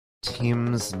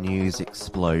Tim's News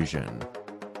Explosion.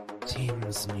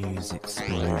 Tim's News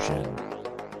Explosion.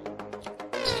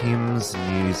 Tim's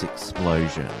News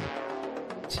Explosion.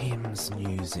 Tim's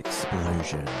News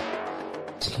Explosion.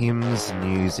 Tim's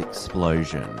News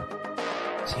Explosion.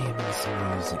 Tim's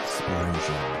News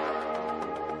Explosion.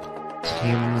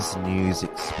 Tim's News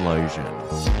Explosion.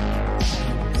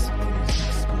 Tim's News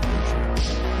Explosion.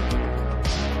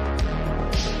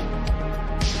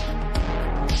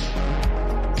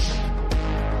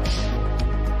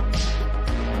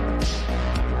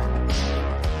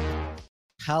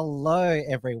 Hello,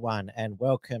 everyone, and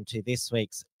welcome to this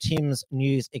week's Tim's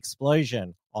News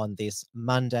Explosion on this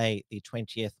Monday, the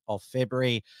 20th of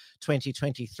February,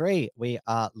 2023. We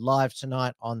are live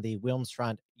tonight on the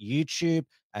Wilmsfront YouTube,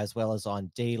 as well as on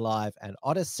DLive and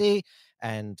Odyssey.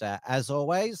 And as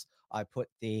always, I put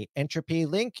the Entropy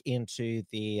link into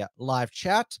the live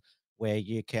chat, where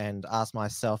you can ask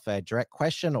myself a direct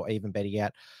question, or even better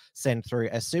yet, send through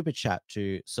a super chat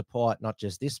to support not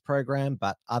just this program,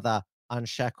 but other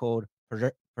Unshackled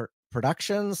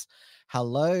Productions.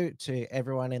 Hello to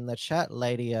everyone in the chat.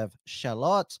 Lady of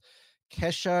Charlotte,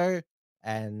 Kesho,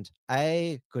 and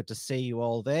A. Good to see you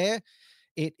all there.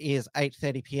 It is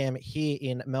 8:30 p.m. here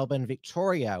in Melbourne,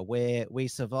 Victoria, where we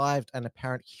survived an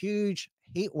apparent huge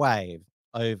heat wave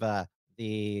over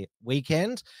the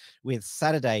weekend, with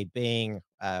Saturday being,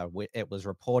 it was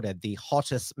reported, the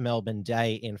hottest Melbourne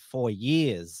day in 4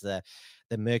 years.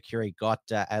 The mercury got,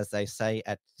 as they say,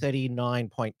 at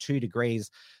 39.2 degrees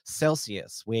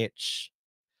Celsius, which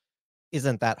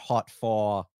isn't that hot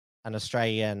for an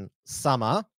Australian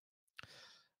summer.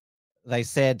 They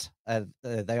said,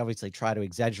 they obviously try to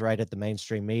exaggerate it, the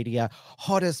mainstream media,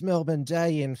 hottest Melbourne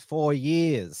day in 4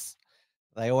 years.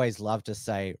 They always love to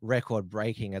say record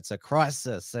breaking. It's a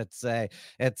crisis.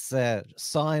 It's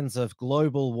signs of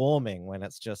global warming, when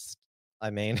it's just, I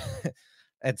mean,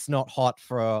 it's not hot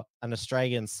for an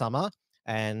Australian summer.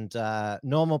 And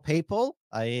normal people,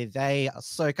 they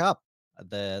soak up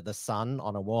the sun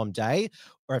on a warm day,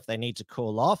 or if they need to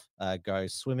cool off, go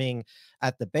swimming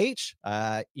at the beach.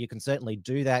 You can certainly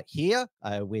do that here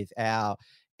with our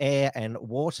air and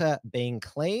water being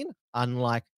clean,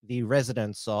 unlike the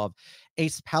residents of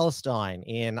East Palestine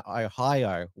in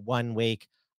Ohio 1 week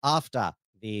after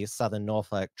the Southern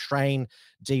Norfolk train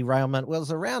derailment. Well, it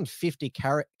was around 50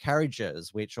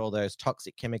 carriages, which all those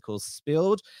toxic chemicals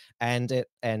spilled, and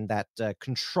that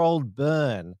controlled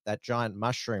burn, that giant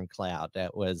mushroom cloud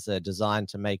that was designed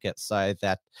to make it so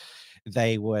that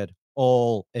they would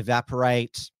all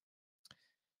evaporate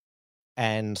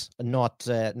and not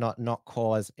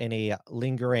cause any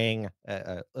lingering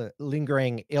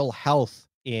ill health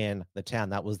in the town.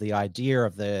 That was the idea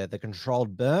of the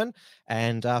controlled burn.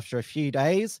 And after a few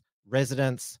days,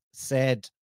 residents said,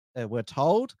 were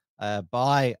told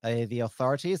by the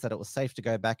authorities that it was safe to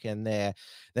go back in their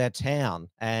town.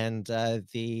 And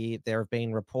there have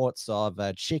been reports of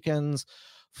chickens,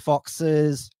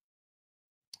 foxes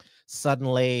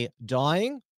suddenly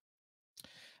dying.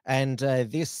 And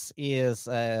this is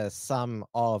some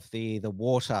of the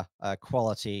water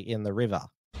quality in the river.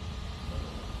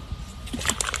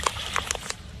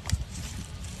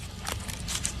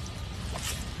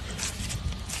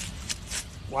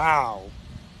 Wow.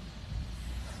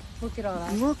 Look at all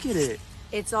that. Look at it.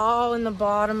 It's all in the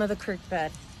bottom of the creek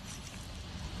bed.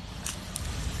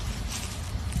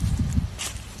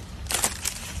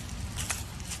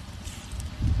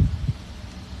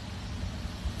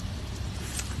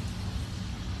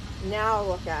 Now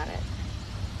look at it.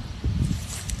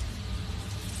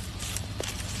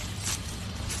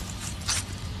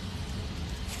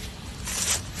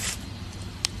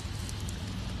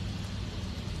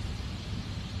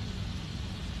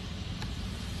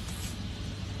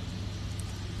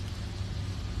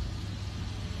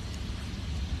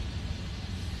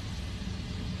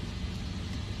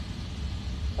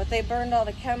 But they burned all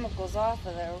the chemicals off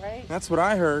of there, right? That's what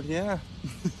I heard, yeah.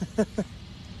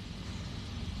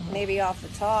 Maybe off the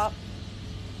top.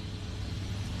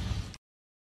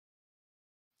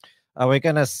 Are we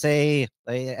going to see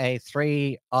a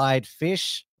three-eyed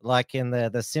fish like in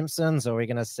the Simpsons? Or are we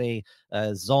going to see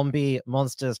zombie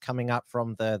monsters coming up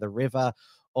from the river,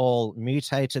 all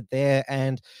mutated there?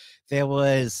 And there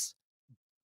was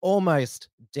almost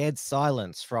dead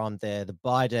silence from the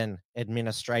Biden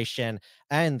administration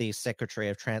and the Secretary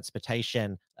of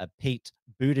Transportation, Pete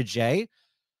Buttigieg.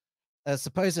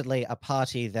 Supposedly a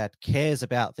party that cares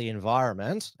about the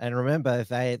environment. And remember,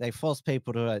 they forced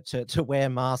people to wear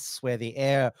masks where the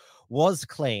air was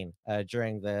clean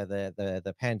during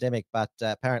the pandemic. But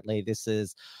apparently this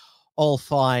is all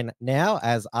fine now,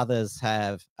 as others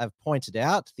have pointed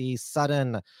out. The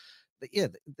sudden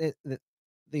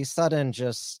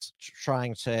just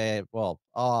trying to,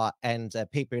 and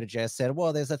Pete Buttigieg said,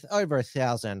 well, there's over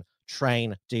 1,000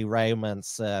 train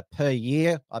derailments per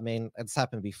year. I mean, it's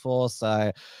happened before,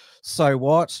 so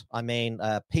what? I mean,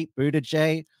 Pete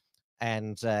Buttigieg,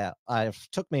 and it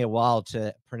took me a while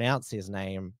to pronounce his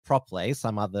name properly.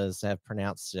 Some others have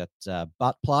pronounced it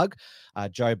butt plug.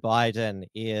 Joe Biden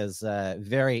is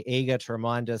very eager to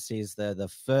remind us he's the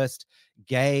first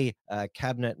gay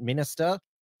cabinet minister.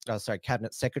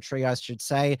 Cabinet secretary, I should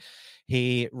say.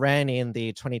 He ran in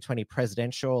the 2020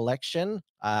 presidential election.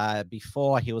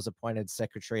 Before he was appointed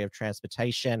Secretary of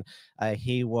Transportation,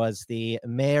 he was the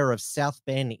mayor of South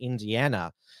Bend,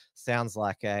 Indiana. Sounds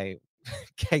like a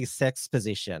gay sex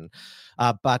position,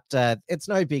 but it's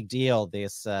no big deal.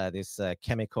 This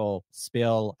chemical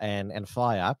spill and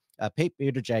fire. Pete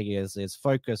Buttigieg is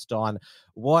focused on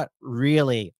what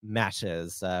really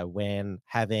matters when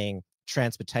having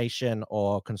transportation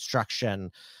or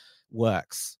construction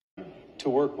works. To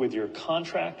work with your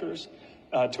contractors,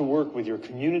 to work with your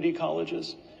community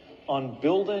colleges on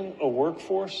building a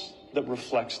workforce that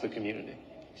reflects the community.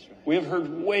 We have heard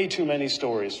way too many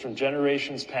stories from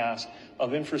generations past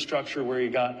of infrastructure where you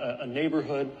got a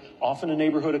neighborhood, often a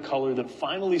neighborhood of color, that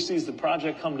finally sees the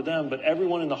project come to them, but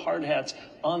everyone in the hard hats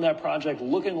on that project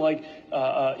looking like,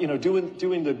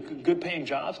 doing the good paying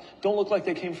jobs, don't look like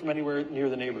they came from anywhere near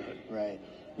the neighborhood. Right.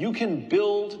 You can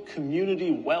build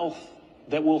community wealth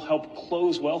that will help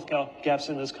close wealth gaps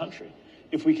in this country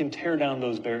if we can tear down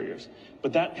those barriers.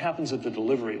 But that happens at the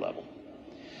delivery level.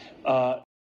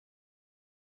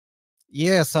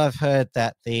 Yes, I've heard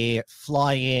that the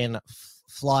fly-in,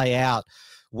 fly-out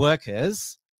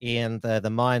workers in the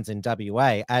mines in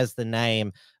WA, as the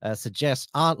name suggests,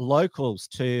 aren't locals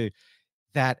to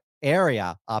that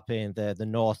area up in the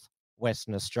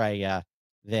northwestern Australia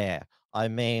there. I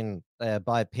mean,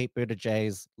 by Pete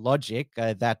Buttigieg's logic,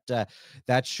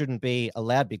 that shouldn't be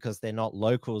allowed because they're not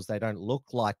locals. They don't look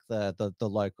like the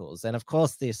locals. And of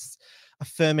course, this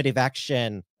affirmative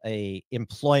action,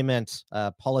 employment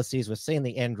policies, we've seen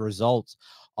the end result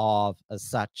of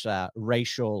such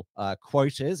racial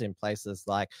quotas in places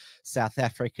like South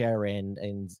Africa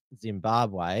and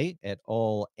Zimbabwe. It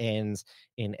all ends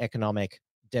in economic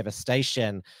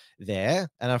devastation there.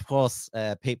 And of course,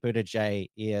 Pete Buttigieg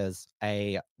is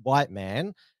a white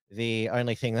man. The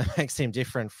only thing that makes him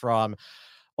different from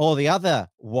all the other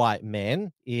white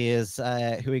men is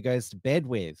who he goes to bed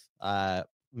with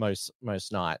most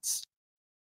nights.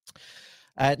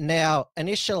 Now,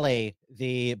 initially,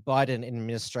 the Biden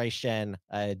administration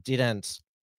didn't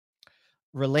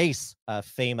release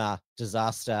FEMA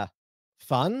disaster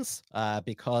funds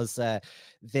because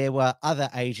there were other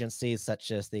agencies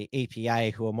such as the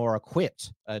EPA who are more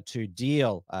equipped to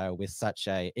deal with such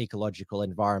a ecological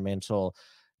environmental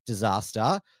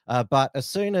disaster. But as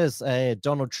soon as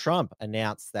Donald Trump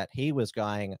announced that he was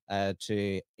going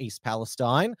to East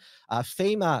Palestine,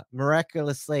 FEMA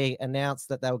miraculously announced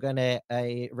that they were going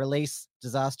to release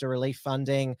disaster relief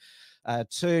funding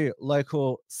to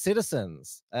local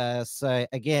citizens. So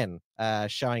again,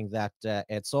 showing that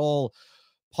it's all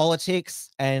politics,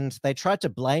 and they tried to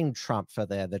blame Trump for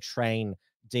the train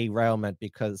derailment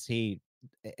because he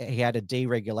had a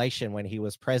deregulation when he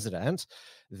was president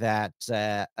that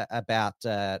about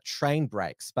train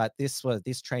brakes, but this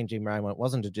train derailment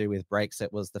wasn't to do with brakes.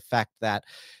 It was the fact that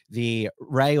the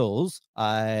rails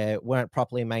weren't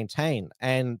properly maintained,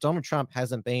 and Donald Trump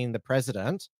hasn't been the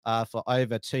president for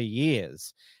over 2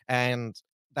 years, and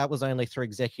that was only through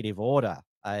executive order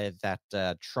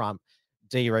that Trump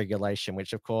deregulation,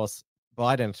 which of course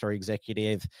Biden through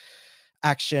executive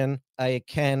action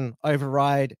can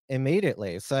override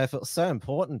immediately. So if it's so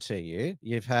important to you,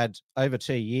 you've had over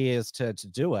 2 years to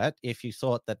do it. If you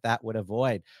thought that would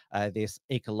avoid this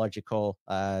ecological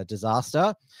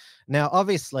disaster. Now,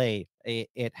 obviously,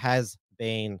 it has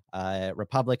been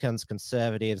Republicans,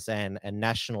 conservatives, and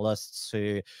nationalists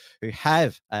who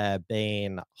have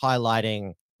been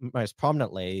highlighting most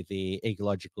prominently the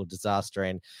ecological disaster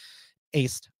in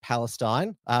East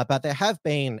Palestine, but there have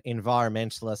been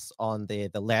environmentalists on the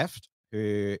left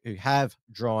who have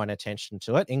drawn attention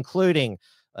to it, including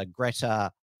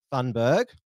Greta Thunberg.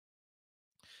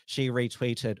 She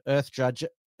retweeted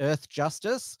Earth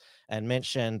Justice and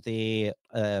mentioned the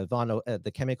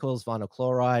the chemicals vinyl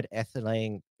chloride,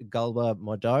 ethylene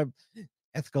gulbamidine,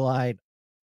 ethylene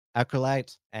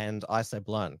acrylate, and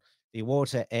isoblone. The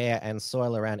water, air, and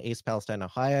soil around East Palestine,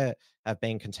 Ohio, have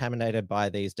been contaminated by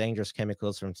these dangerous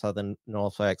chemicals from southern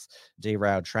Norfolk's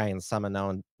derailed trains. Some are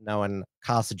known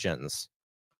carcinogens.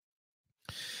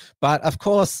 But of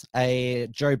course,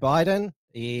 Joe Biden,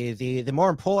 the more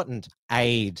important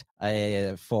aid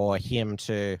for him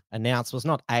to announce was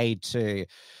not aid to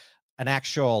an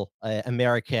actual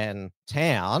American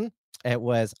town. It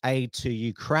was aid to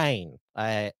Ukraine.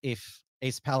 If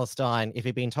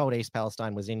he'd been told East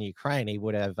Palestine was in Ukraine, he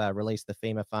would have released the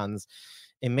FEMA funds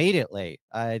immediately.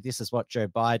 This is what Joe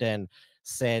Biden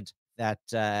said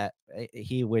that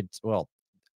he would, well,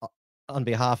 on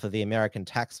behalf of the American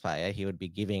taxpayer, he would be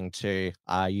giving to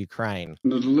Ukraine.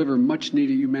 To deliver much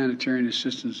needed humanitarian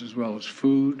assistance as well as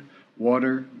food,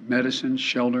 water, medicine,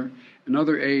 shelter, and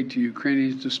other aid to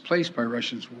Ukrainians displaced by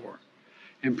Russia's war,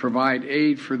 and provide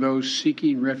aid for those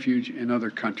seeking refuge in other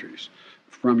countries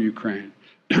from Ukraine.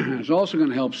 It's also going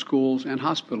to help schools and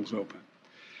hospitals open.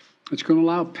 It's going to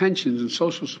allow pensions and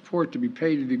social support to be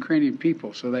paid to the Ukrainian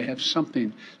people so they have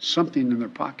something in their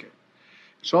pocket.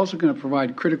 It's also going to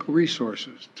provide critical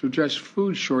resources to address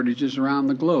food shortages around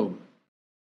the globe.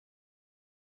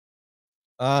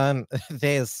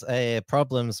 There's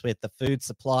problems with the food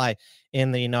supply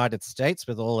in the United States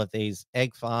with all of these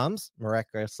egg farms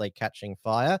miraculously catching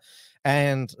fire.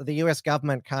 And the US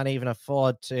government can't even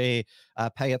afford to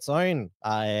pay its own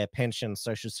pension,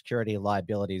 social security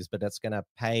liabilities, but it's going to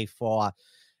pay for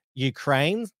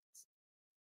Ukraine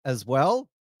as well.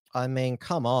 I mean,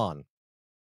 come on.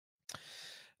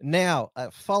 Now,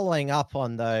 following up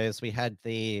on those, we had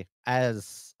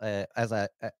as I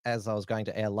was going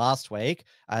to air last week,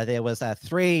 there was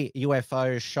 3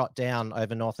 UFOs shot down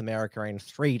over North America in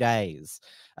 3 days.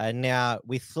 Now,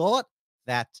 we thought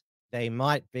that they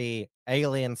might be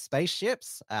alien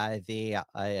spaceships. The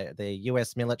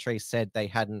US military said they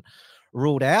hadn't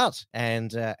ruled out,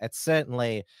 and it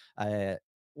certainly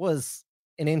was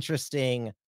an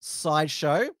interesting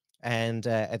sideshow. And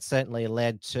it certainly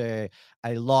led to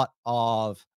a lot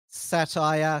of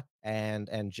satire and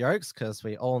jokes, because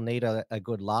we all need a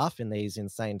good laugh in these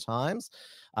insane times.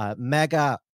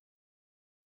 MAGA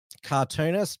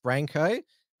cartoonist Branko,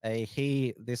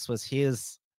 this was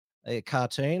his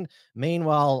cartoon.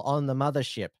 Meanwhile, on the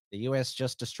mothership, the US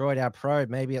just destroyed our probe.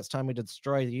 Maybe it's time we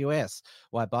destroy the US.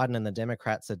 Why Biden and the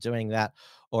Democrats are doing that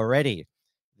already.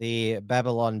 The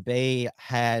Babylon Bee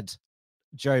had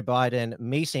Joe Biden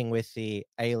meeting with the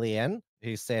alien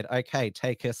who said, okay,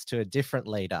 take us to a different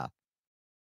leader.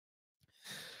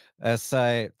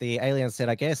 So the alien said,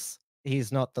 I guess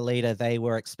he's not the leader they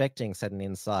were expecting, said an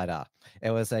insider.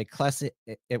 It was the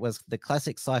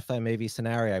classic sci-fi movie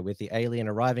scenario with the alien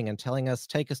arriving and telling us,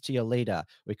 take us to your leader.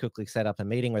 We quickly set up a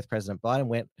meeting with President Biden,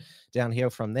 went downhill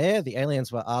from there. The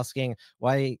aliens were asking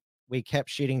why we kept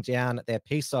shooting down their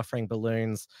peace offering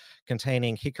balloons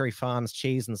containing Hickory Farms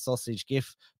cheese and sausage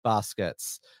gift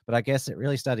baskets. But I guess it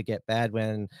really started to get bad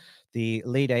when the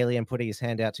lead alien put his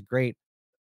hand out to greet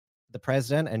the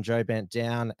president, and Joe bent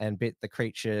down and bit the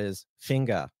creature's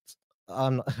finger.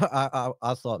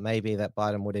 I thought maybe that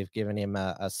Biden would have given him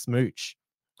a smooch.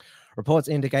 Reports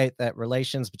indicate that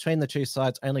relations between the two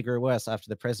sides only grew worse after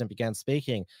the president began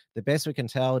speaking. The best we can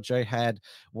tell, Joe had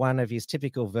one of his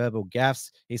typical verbal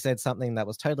gaffes. He said something that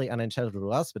was totally unintelligible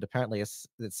to us, but apparently it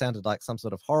sounded like some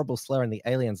sort of horrible slur in the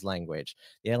aliens' language.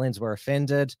 The aliens were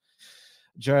offended.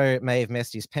 Joe may have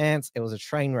messed his pants. It was a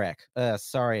train wreck.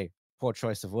 Sorry, poor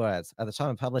choice of words. At the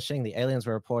time of publishing, the aliens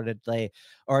were reportedly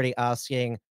already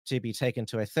asking to be taken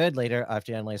to a third leader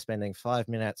after only spending 5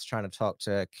 minutes trying to talk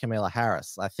to Kamala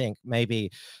Harris. I think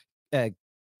maybe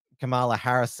Kamala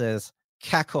Harris's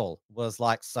cackle was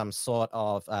like some sort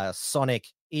of sonic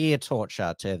ear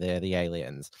torture to the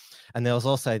aliens. And there was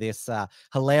also this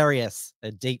hilarious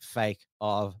deep fake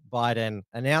of Biden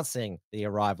announcing the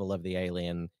arrival of the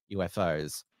alien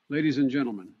UFOs. Ladies and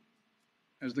gentlemen,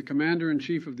 as the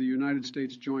Commander-in-Chief of the United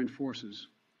States Joint Forces,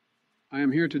 I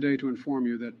am here today to inform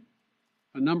you that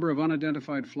a number of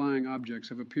unidentified flying objects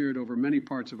have appeared over many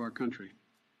parts of our country.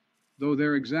 Though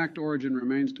their exact origin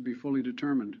remains to be fully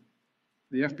determined,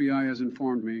 the FBI has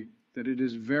informed me that it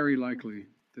is very likely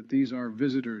that these are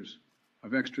visitors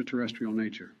of extraterrestrial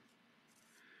nature.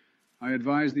 I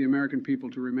advise the American people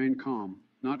to remain calm,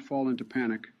 not fall into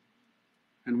panic,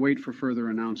 and wait for further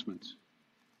announcements.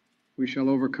 We shall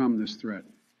overcome this threat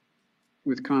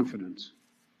with confidence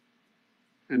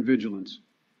and vigilance.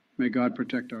 May God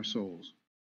protect our souls.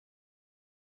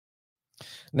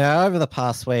 Now, over the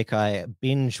past week, I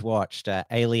binge watched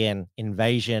alien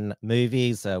invasion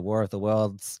movies, War of the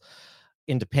Worlds,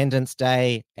 Independence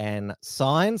Day, and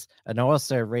Signs. And I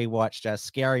also rewatched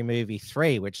Scary Movie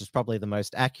 3, which is probably the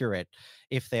most accurate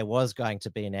if there was going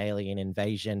to be an alien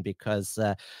invasion, because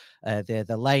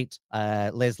the late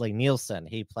Leslie Nielsen,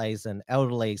 he plays an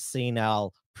elderly,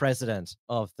 senile president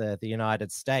of the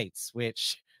United States,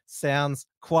 which sounds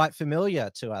quite familiar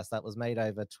to us. That was made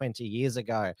over 20 years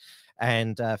ago,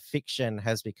 and fiction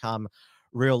has become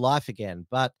real life again.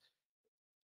 But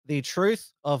the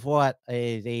truth of what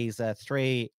these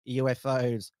 3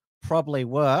 UFOs probably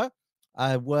were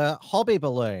hobby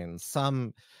balloons,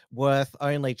 some worth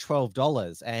only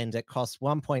 $12, and it cost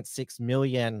 $1.6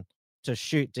 million to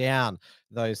shoot down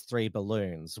those 3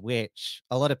 balloons, which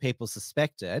a lot of people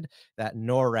suspected that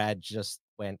NORAD just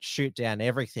went shoot down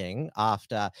everything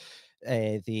after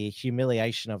the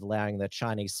humiliation of allowing the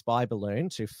Chinese spy balloon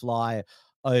to fly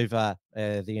over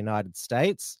the United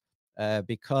States,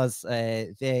 because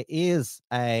there is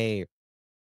a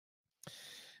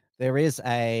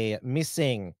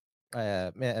missing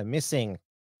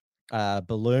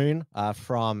balloon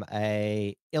from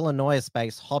a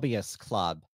Illinois-based hobbyist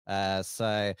club.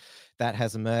 So that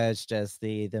has emerged as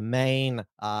the main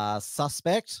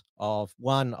suspect of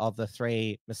one of the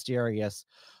 3 mysterious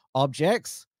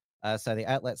objects. So the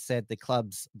outlet said the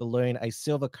club's balloon, a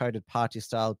silver-coated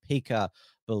party-style Pika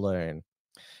balloon.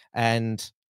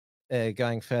 And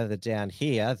going further down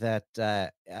here,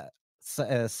 that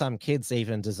some kids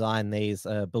even design these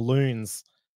balloons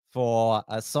for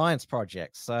a science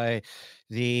project. So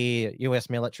the US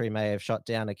military may have shot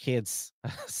down a kid's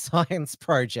science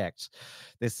project.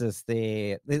 This is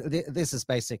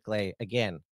basically,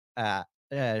 again,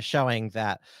 showing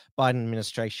that Biden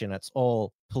administration, it's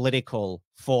all political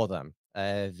for them,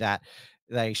 that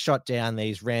they shot down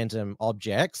these random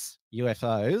objects,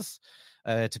 UFOs,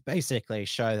 to basically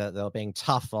show that they're being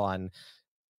tough on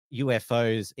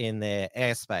UFOs in their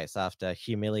airspace after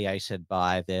humiliated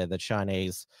by the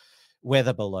Chinese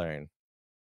weather balloon.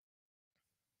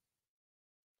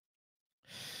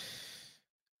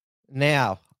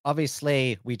 Now,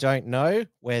 obviously, we don't know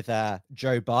whether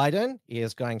Joe Biden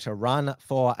is going to run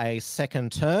for a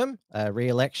second term,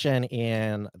 re-election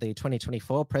in the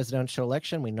 2024 presidential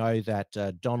election. We know that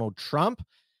Donald Trump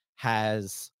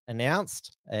has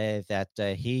announced that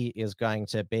he is going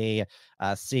to be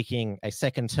seeking a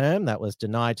second term that was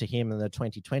denied to him in the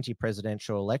 2020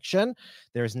 presidential election.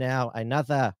 There is now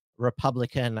another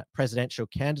Republican presidential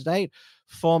candidate,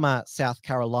 former South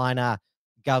Carolina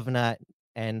governor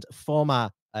and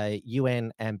former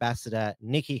UN ambassador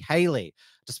Nikki Haley.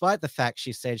 Despite the fact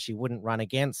she said she wouldn't run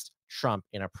against Trump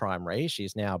in a primary,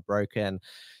 she's now broken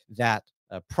that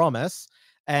promise.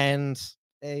 And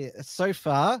so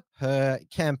far, her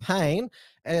campaign,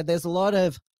 there's a lot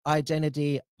of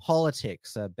identity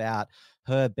politics about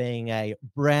her being a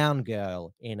brown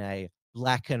girl in a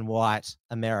black and white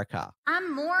America.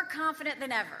 I'm more confident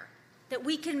than ever that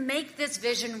we can make this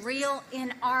vision real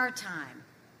in our time,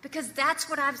 because that's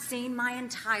what I've seen my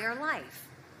entire life.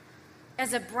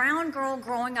 As a brown girl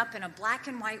growing up in a black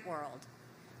and white world,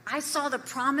 I saw the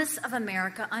promise of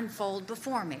America unfold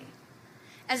before me.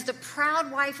 As the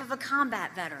proud wife of a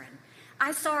combat veteran,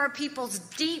 I saw our people's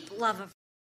deep love of.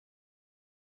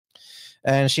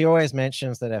 And she always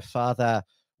mentions that her father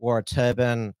wore a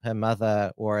turban, her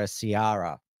mother wore a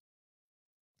tiara.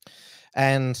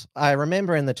 And I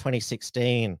remember in the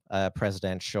 2016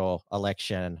 presidential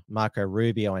election, Marco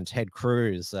Rubio and Ted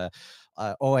Cruz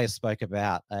always spoke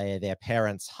about their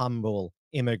parents' humble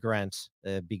immigrant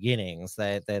beginnings.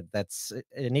 That's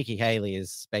Nikki Haley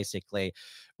is basically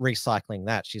recycling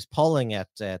that. She's polling at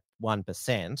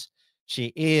 1%.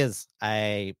 She is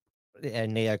a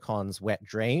neocon's wet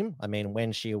dream. I mean,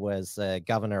 when she was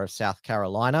governor of South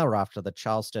Carolina, or after the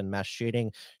Charleston mass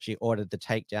shooting, she ordered the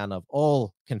takedown of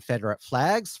all Confederate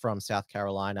flags from South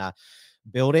Carolina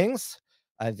buildings.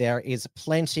 There is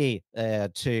plenty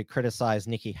to criticize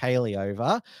Nikki Haley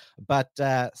over, but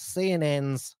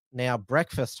CNN's now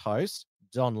breakfast host,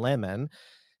 Don Lemon,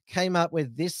 came up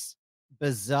with this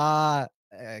bizarre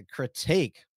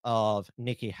critique of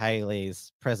Nikki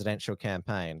Haley's presidential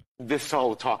campaign. This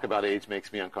whole talk about age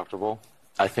makes me uncomfortable.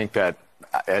 I think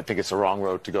it's the wrong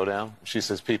road to go down. She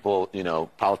says people,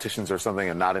 politicians or something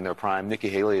are not in their prime. Nikki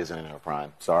Haley isn't in her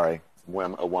prime. Sorry.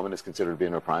 When a woman is considered to be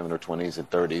in her prime in her 20s and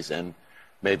 30s and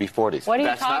maybe 40s. What are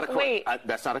you talking? Wait.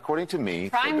 That's not according to me.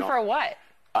 Prime for what?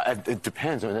 It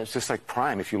depends. I mean, it's just like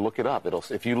prime. If you look it up,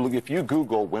 if you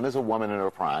Google when is a woman in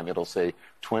her prime, it'll say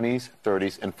 20s,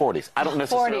 30s, and 40s. I don't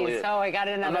necessarily. 40s. Oh, I got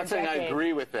another. I'm not saying decade. I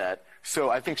agree with that. So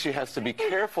I think she has to be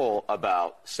careful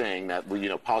about saying that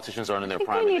politicians aren't in their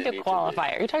prime. We need to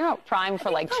qualify. Are you talking about prime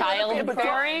for like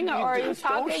childbearing, or are you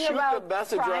talking about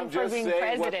prime for being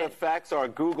president? What the facts are.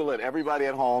 Google it. Everybody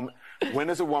at home.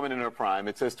 When is a woman in her prime?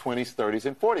 It says 20s, 30s,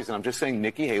 and 40s. And I'm just saying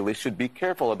Nikki Haley should be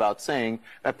careful about saying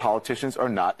that politicians are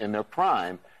not in their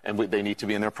prime and they need to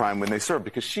be in their prime when they serve,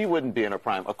 because she wouldn't be in her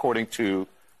prime according to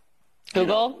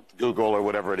Google or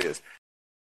whatever it is.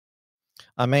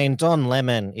 I mean, Don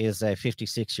Lemon is a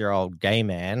 56-year-old gay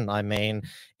man. I mean,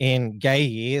 in gay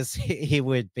years, he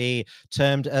would be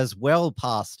termed as well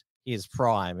past his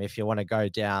prime, if you want to go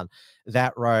down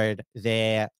that road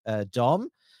there, Dom.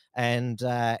 And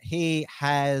he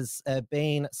has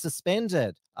been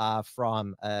suspended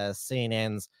from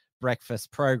CNN's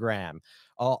breakfast program.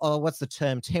 Or what's the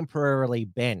term? Temporarily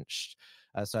benched.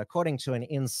 So according to an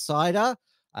insider,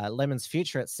 Lemon's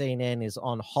future at CNN is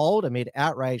on hold amid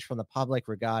outrage from the public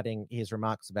regarding his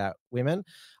remarks about women.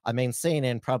 I mean,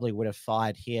 CNN probably would have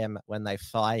fired him when they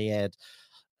fired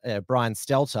Brian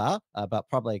Stelter, but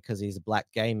probably because he's a black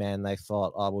gay man, they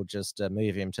thought, I will just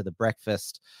move him to the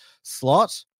breakfast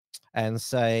slot. And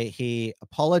so he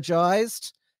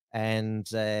apologized. And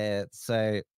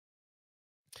so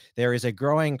there is a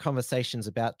growing conversations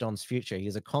about Don's future.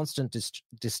 He's a constant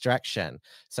distraction.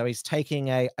 So he's taking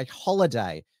a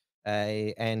holiday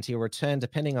and he'll return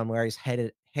depending on where his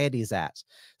head is at.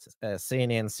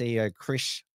 CNN CEO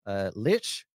Chris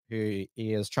Litch, who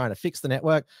is trying to fix the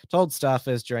network, told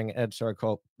staffers during an editorial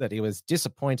call that he was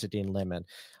disappointed in Lemon.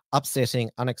 Upsetting,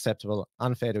 unacceptable,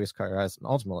 unfair to his co-host, and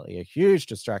ultimately a huge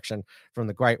distraction from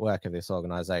the great work of this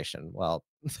organization. Well,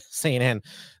 CNN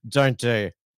don't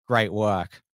do great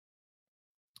work.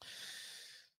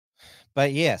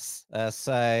 But yes,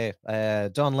 so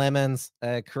Don Lemon's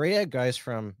career goes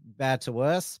from bad to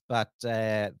worse, but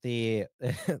the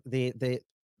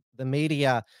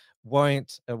media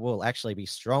will actually be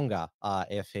stronger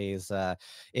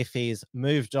if he's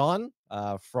moved on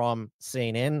from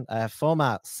CNN.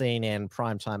 Former CNN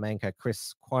primetime anchor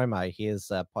Chris Cuomo, his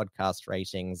podcast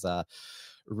ratings are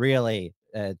really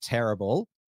terrible.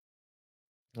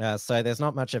 So there's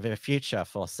not much of a future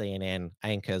for CNN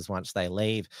anchors once they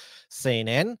leave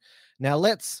CNN. Now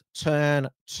let's turn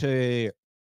to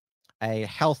a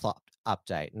health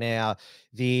update. Now,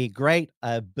 the great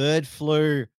bird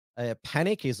flu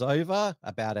panic is over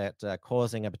about it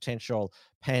causing a potential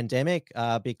pandemic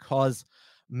because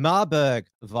Marburg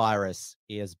virus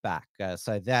is back.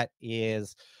 So that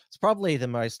is, it's probably the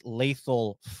most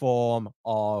lethal form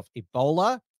of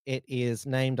Ebola. It is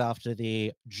named after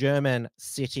the German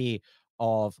city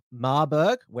of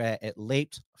Marburg, where it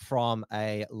leaped from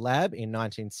a lab in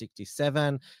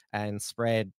 1967 and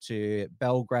spread to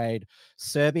Belgrade,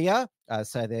 Serbia.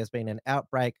 So there's been an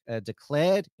outbreak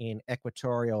declared in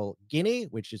Equatorial Guinea,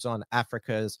 which is on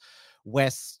Africa's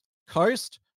west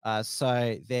coast.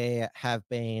 So there have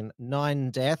been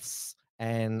 9 deaths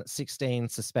and 16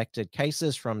 suspected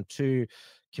cases from 2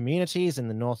 communities in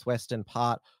the northwestern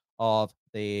part of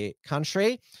the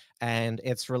country, and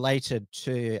it's related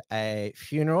to a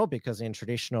funeral because in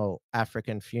traditional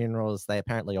African funerals they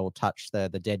apparently all touch the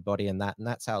dead body and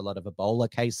that's how a lot of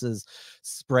Ebola cases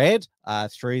spread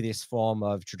through this form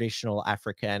of traditional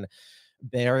African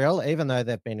burial, even though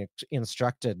they've been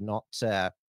instructed not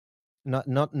to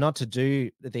do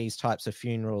these types of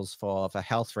funerals for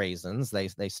health reasons.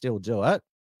 They still do it.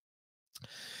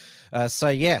 So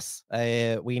yes,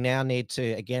 we now need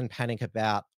to again panic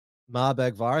about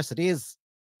Marburg virus. It is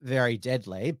very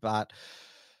deadly, but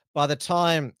by the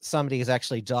time somebody is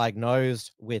actually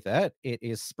diagnosed with it, it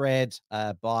is spread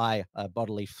by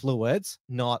bodily fluids,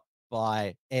 not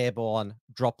by airborne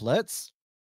droplets.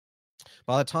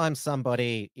 By the time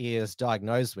somebody is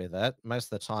diagnosed with it, most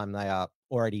of the time they are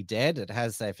already dead. It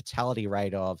has a fatality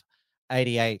rate of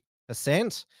 88%.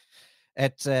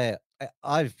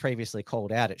 I've previously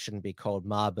called out it shouldn't be called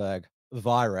Marburg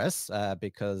virus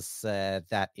because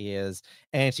that is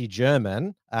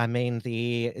anti-German. I mean,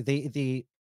 the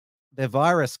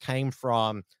virus came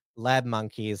from lab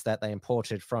monkeys that they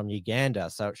imported from Uganda,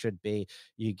 so it should be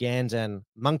Ugandan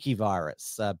monkey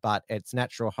virus, but its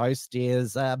natural host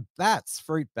is bats,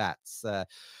 fruit bats,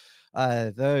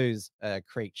 those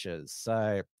creatures.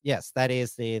 So yes, that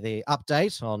is the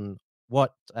update on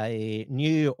what a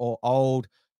new or old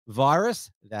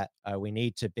virus that we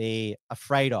need to be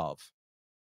afraid of.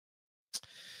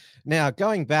 Now,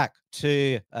 going back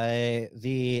to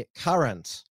the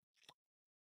current,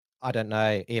 I don't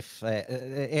know if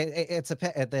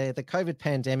the COVID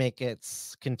pandemic,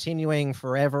 it's continuing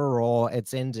forever or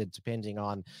it's ended, depending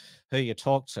on who you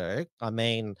talk to. I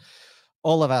mean,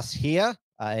 all of us here,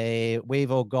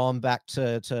 we've all gone back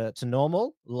to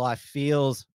normal. Life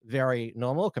feels very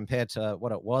normal compared to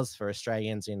what it was for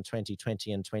Australians in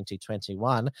 2020 and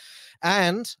 2021.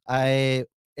 And I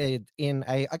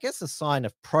guess a sign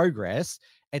of progress,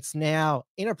 it's now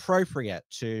inappropriate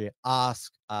to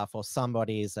ask for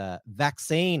somebody's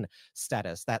vaccine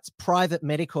status. That's private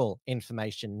medical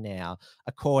information now,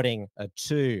 according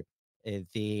to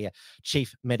the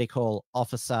Chief Medical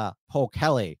Officer, Paul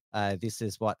Kelly. This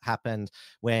is what happened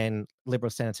when Liberal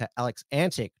Senator Alex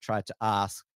Antic tried to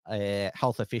ask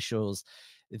health officials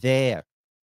their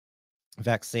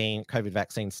COVID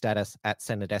vaccine status at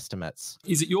Senate estimates.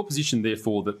 Is it your position,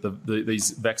 therefore, that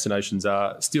these vaccinations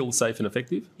are still safe and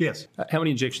effective? Yes. How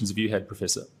many injections have you had,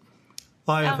 Professor?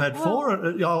 I have had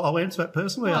 4. I'll answer that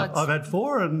personally. I've had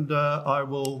 4, and I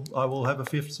will have a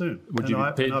 5th soon. Would you be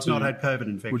prepared I've not had COVID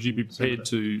infection. Would you be prepared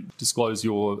to disclose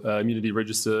your immunity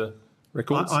register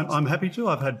records? I'm happy to.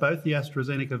 I've had both the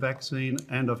AstraZeneca vaccine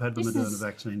and I've had the Moderna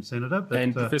vaccine, Senator. But,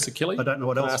 and Professor Kelly, I don't know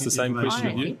what else. Ask the same question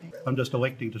of you. I'm just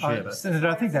electing to share that. Senator,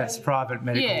 I think that's private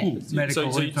medical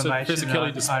information. Professor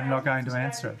Kelly, I'm not going to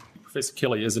answer it. Professor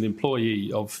Kelly, as an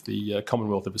employee of the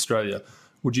Commonwealth of Australia,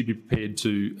 would you be prepared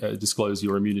to disclose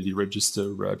your immunity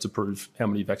register to prove how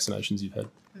many vaccinations you've had?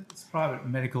 It's private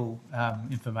medical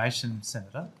information,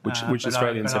 Senator. Which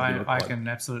Australians have been required. I can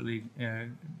absolutely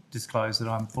disclose that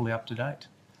I'm fully up to date.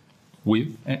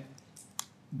 With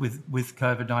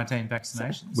COVID-19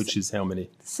 vaccinations. Which is how many?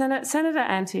 Senator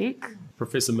Antic.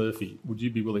 Professor Murphy, would you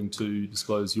be willing to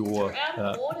disclose your... You're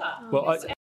out of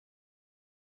order.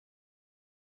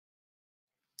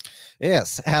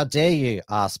 Yes, how dare you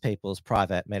ask people's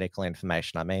private medical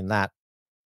information? I mean, that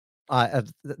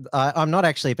I'm not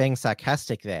actually being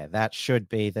sarcastic there. That should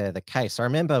be the case. I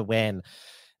remember when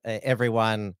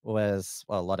everyone was,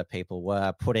 well, a lot of people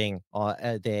were putting on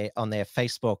their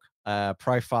Facebook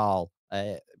profile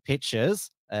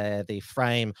pictures, the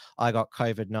frame, I got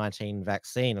COVID-19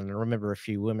 vaccine. And I remember a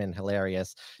few women,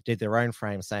 hilarious, did their own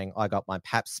frame saying, I got my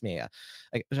pap smear,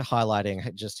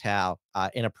 highlighting just how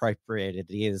inappropriate it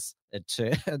is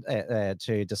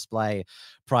to display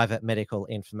private medical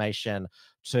information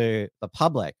to the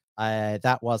public.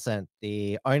 That wasn't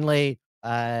the only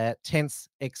tense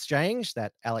exchange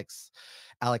that Alex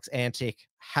Antic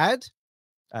had.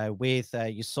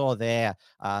 You saw there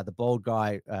the bald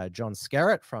guy, John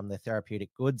Skerritt from the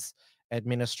Therapeutic Goods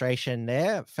Administration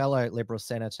there, fellow Liberal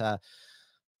Senator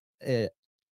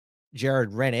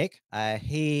Gerard Rennick.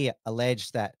 He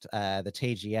alleged that the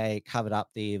TGA covered up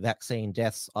the vaccine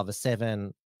deaths of a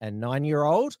 7 and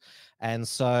 9-year-old. And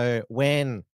so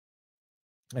when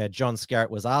John Skerritt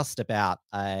was asked about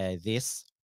this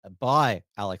by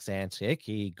Alex Antic,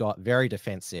 he got very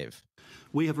defensive.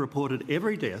 We have reported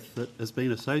every death that has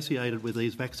been associated with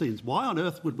these vaccines. Why on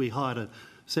earth would we hide a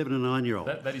 7 and 9-year-old?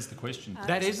 That is the question.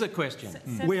 That is the question.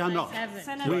 We are not.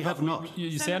 We have not.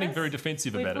 You're sounding very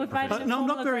defensive about it, Professor. No, I'm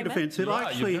not very defensive.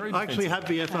 I actually have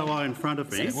the FOI in front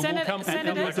of me.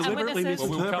 And you're deliberately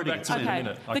misinterpreting it.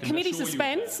 Okay.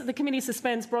 The committee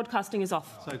suspends. Broadcasting is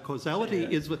off. So causality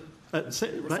is...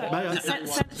 Senators,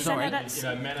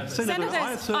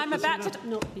 I'm about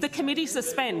to... The committee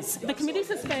suspends. The committee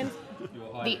suspends.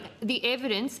 The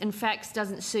evidence and facts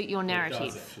doesn't suit your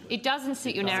narrative. It doesn't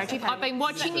suit your narrative. I've been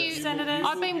watching you. Senators,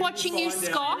 I've been watching you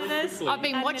scoff. I've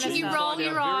been watching you roll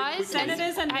your eyes.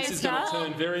 Senators and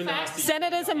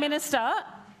Minister,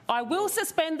 I will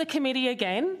suspend the committee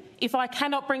again if I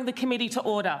cannot bring the committee to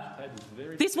order.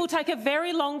 This will take a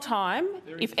very long time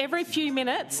if every few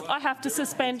minutes I have to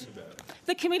suspend.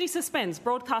 The committee suspends.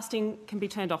 Broadcasting can be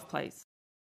turned off, please.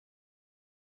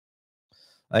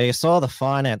 You saw the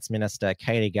Finance Minister,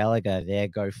 Katie Gallagher, there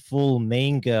go full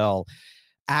mean girl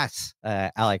at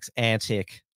Alex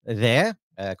Antic there.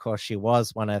 Of course, she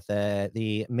was one of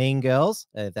the mean girls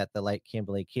that the late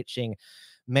Kimberly Kitching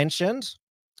mentioned.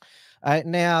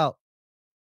 Now,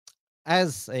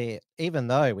 even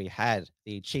though we had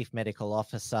the Chief Medical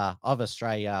Officer of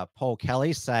Australia, Paul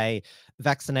Kelly, say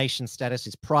vaccination status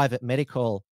is private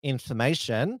medical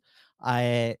information,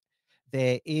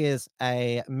 there is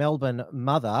a Melbourne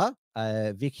mother,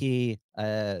 Vicky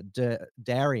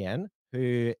Darian,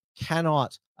 who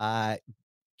cannot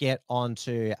get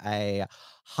onto a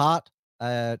heart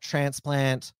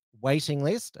transplant waiting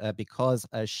list because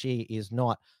she is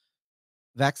not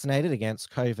vaccinated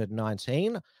against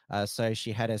COVID-19. So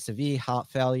she had a severe heart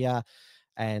failure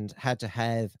and had to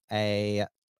have a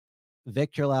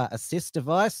ventricular assist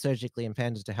device surgically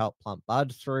implanted to help pump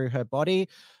blood through her body.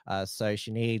 So she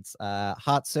needs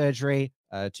heart surgery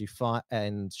to find,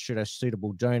 and should a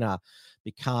suitable donor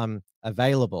become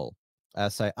available.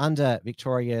 So under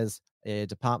Victoria's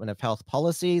Department of Health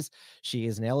policies, she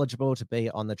is ineligible to be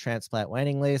on the transplant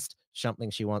waiting list, something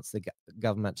she wants the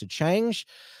government to change.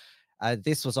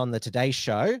 This was on the Today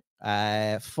Show.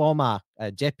 Former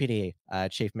Deputy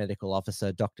Chief Medical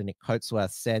Officer Dr. Nick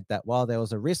Coatsworth said that while there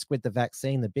was a risk with the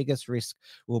vaccine, the biggest risk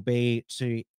will be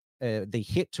to the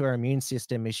hit to her immune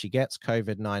system if she gets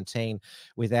COVID-19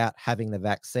 without having the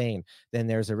vaccine, then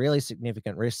there's a really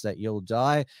significant risk that you'll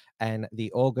die and the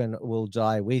organ will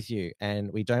die with you.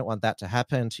 And we don't want that to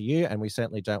happen to you, and we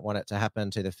certainly don't want it to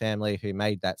happen to the family who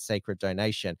made that sacred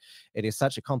donation. It is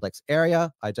such a complex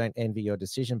area. I don't envy your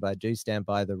decision, but I do stand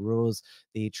by the rules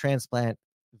the transplant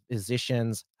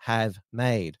physicians have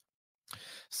made.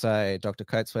 So Dr.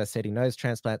 Coatsworth said he knows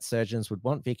transplant surgeons would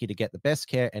want Vicky to get the best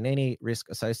care, and any risk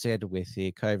associated with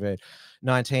the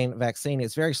COVID-19 vaccine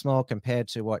is very small compared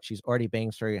to what she's already been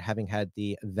through, having had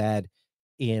the VAD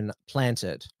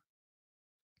implanted.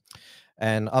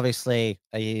 And obviously,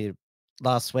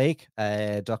 last week,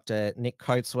 Dr. Nick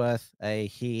Coatsworth,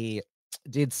 he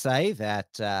did say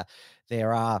that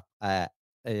there are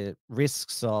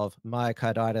risks of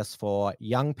myocarditis for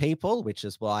young people, which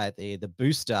is why the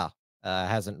booster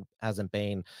hasn't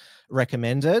been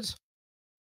recommended.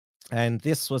 And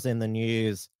this was in the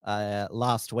news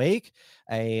last week.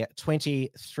 A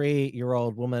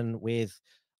 23-year-old woman with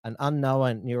an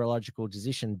unknown neurological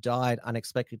condition died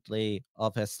unexpectedly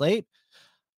of her sleep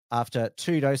after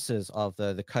 2 doses of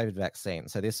the COVID vaccine.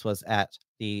 So this was at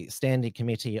the Standing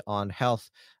Committee on Health,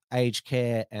 Aged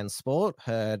Care and Sport,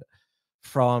 heard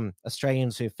from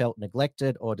Australians who felt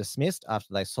neglected or dismissed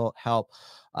after they sought help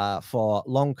for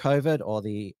long COVID or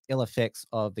the ill effects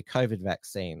of the COVID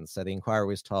vaccine. So the inquiry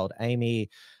was told Amy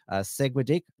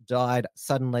Segwedick died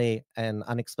suddenly and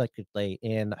unexpectedly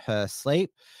in her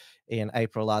sleep in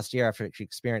April last year after she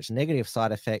experienced negative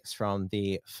side effects from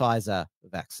the Pfizer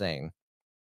vaccine.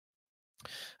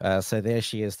 So there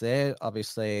she is there.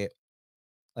 Obviously,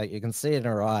 like you can see in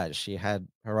her eyes, she had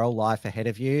her whole life ahead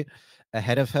of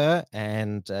her,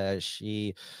 and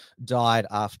she died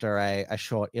after a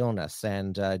short illness.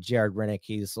 And Jared Rennick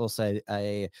is also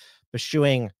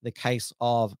pursuing the case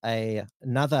of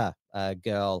another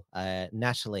girl,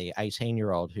 Natalie,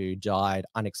 18-year-old, who died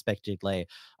unexpectedly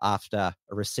after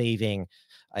receiving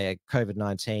a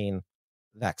COVID-19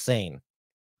 vaccine.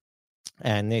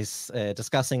 And this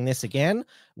discussing this again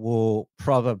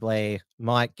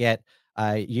might get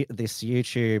this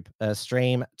YouTube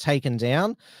stream taken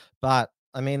down, but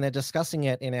I mean, they're discussing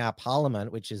it in our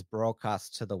parliament, which is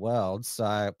broadcast to the world.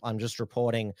 So I'm just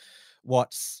reporting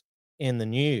what's in the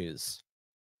news.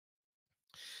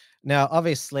 Now,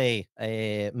 obviously,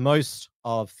 most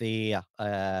of the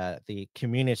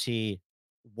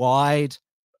community-wide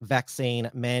vaccine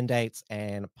mandates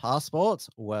and passports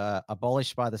were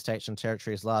abolished by the states and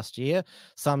territories last year.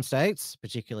 Some states,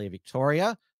 particularly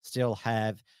Victoria, still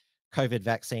have COVID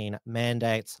vaccine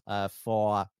mandates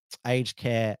for aged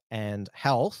care and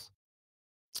health.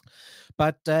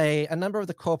 But a number of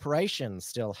the corporations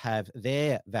still have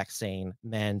their vaccine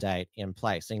mandate in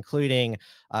place, including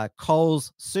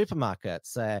Coles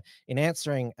Supermarkets. In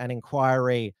answering an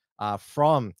inquiry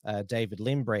from David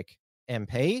Limbrick,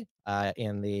 MP,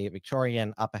 in the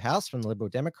Victorian Upper House from the Liberal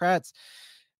Democrats,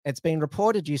 it's been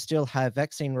reported you still have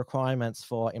vaccine requirements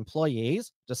for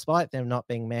employees, despite them not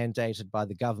being mandated by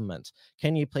the government.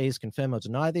 Can you please confirm or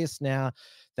deny this now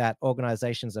that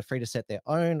organisations are free to set their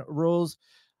own rules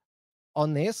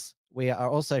on this? We are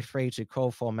also free to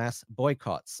call for mass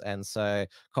boycotts. And so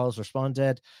Coles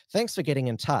responded, thanks for getting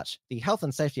in touch. The health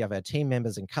and safety of our team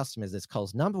members and customers is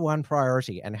Coles' #1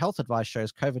 priority, and health advice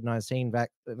shows COVID-19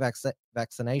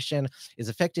 vaccination is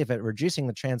effective at reducing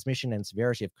the transmission and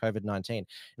severity of COVID-19.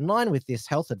 In line with this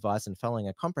health advice and following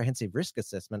a comprehensive risk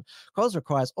assessment, Coles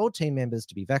requires all team members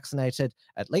to be vaccinated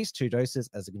at least 2 doses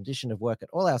as a condition of work at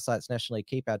all our sites nationally.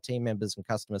 Keep our team members and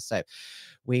customers safe.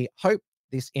 We hope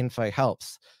this info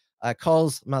helps.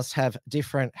 Coles must have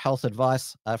different health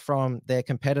advice from their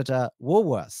competitor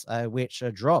Woolworths, which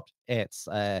dropped its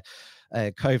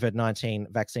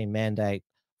COVID-19 vaccine mandate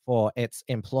for its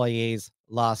employees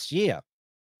last year.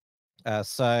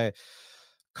 So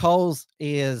Coles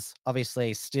is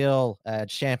obviously still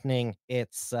championing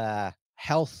its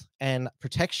health and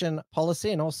protection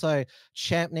policy and also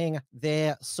championing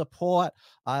their support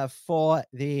for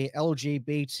the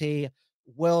LGBT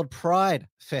World Pride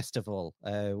Festival,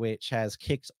 which has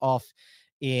kicked off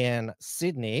in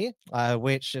Sydney,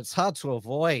 which it's hard to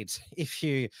avoid if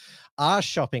you are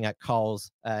shopping at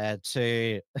Coles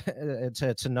to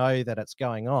know that it's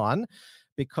going on,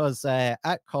 because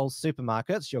at Coles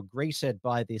supermarkets, you're greeted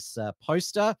by this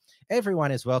poster.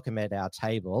 Everyone is welcome at our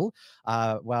table,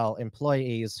 while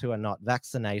employees who are not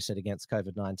vaccinated against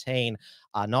COVID-19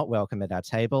 are not welcome at our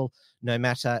table, no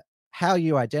matter how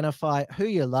you identify, who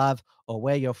you love, or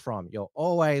where you're from. You're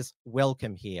always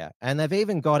welcome here. And they've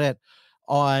even got it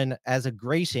on as a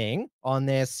greeting on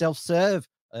their self-serve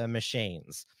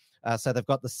machines. So they've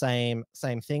got the same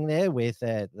thing there with,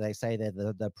 they say they're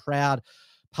the proud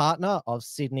partner of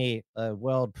Sydney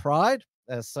World Pride.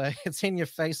 So it's in your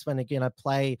face when you're going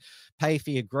to pay for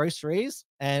your groceries.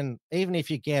 And even if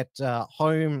you get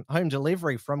home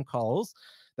delivery from Coles,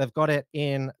 they've got it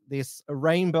in this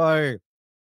rainbow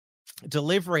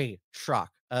delivery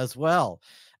truck as well.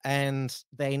 And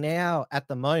they now, at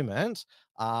the moment,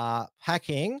 are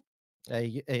packing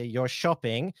your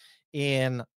shopping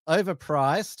in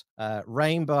overpriced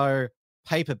rainbow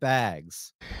paper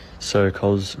bags. So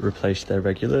Coles replaced their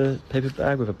regular paper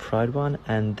bag with a Pride one,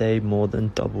 and they more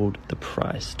than doubled the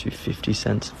price to 50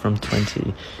 cents from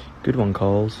 20. Good one,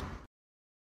 Coles.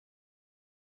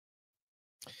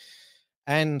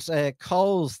 And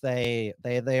Coles, they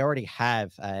already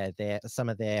have some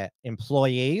of their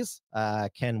employees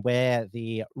can wear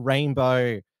the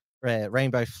rainbow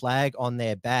flag on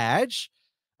their badge,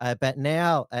 but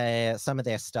now some of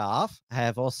their staff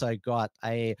have also got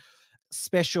a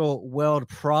special World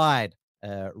Pride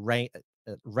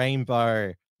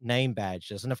rainbow name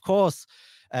badges. And of course,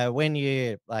 when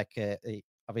you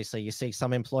obviously you see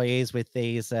some employees with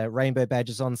these rainbow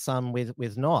badges on, some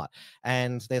with not.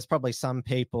 And there's probably some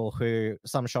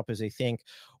shoppers who think,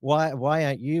 why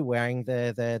aren't you wearing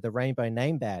the rainbow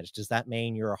name badge? Does that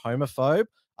mean you're a homophobe?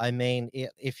 I mean,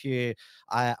 if you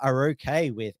are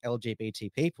okay with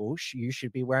LGBT people, you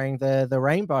should be wearing the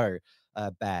rainbow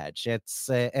badge. It's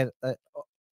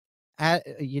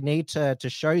you need to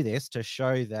show this, to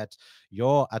show that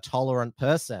you're a tolerant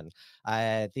person.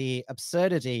 The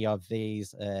absurdity of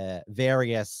these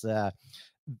various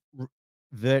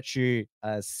virtue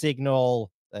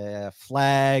signal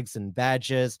flags and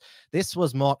badges. This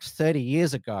was mocked 30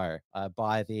 years ago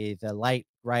by the late,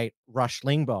 great Rush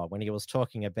Limbaugh when he was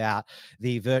talking about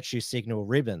the virtue signal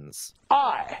ribbons.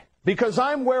 Because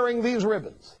I'm wearing these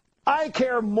ribbons, I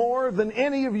care more than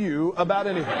any of you about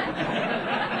anything.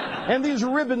 And these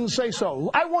ribbons say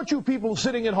so. I want you people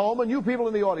sitting at home and you people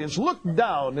in the audience, look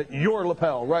down at your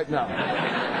lapel right now.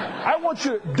 I want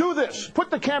you to do this. Put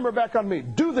the camera back on me.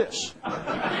 Do this.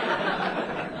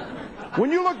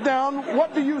 When you look down,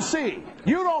 what do you see?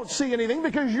 You don't see anything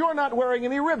because you're not wearing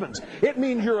any ribbons. It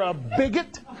means you're a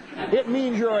bigot. It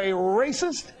means you're a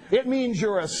racist. It means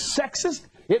you're a sexist.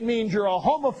 It means you're a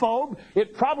homophobe.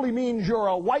 It probably means you're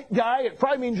a white guy. It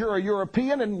probably means you're a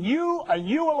European. And you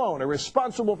alone are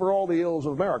responsible for all the ills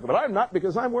of America. But I'm not,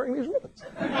 because I'm wearing these ribbons.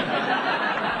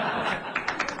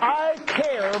 I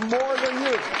care more than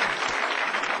you.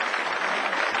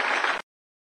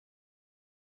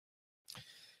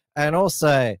 And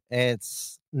also,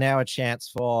 it's now a chance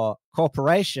for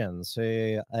corporations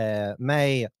who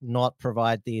may not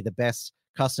provide the best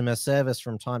customer service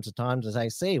from time to time to say,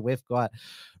 see, we've got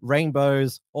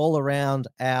rainbows all around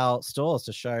our stores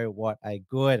to show what a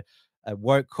good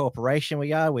woke corporation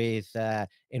we are with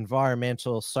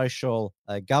environmental, social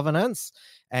governance.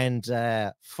 And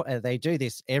they do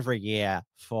this every year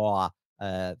for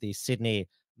the Sydney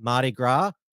Mardi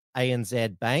Gras.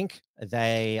 ANZ Bank,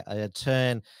 they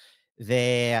turn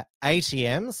their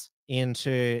ATMs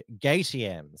into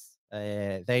GATMs.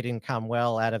 They didn't come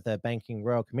well out of the Banking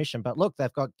Royal Commission, but look,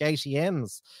 they've got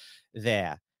GATMs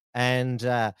there. And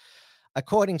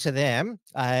according to them,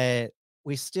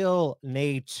 we still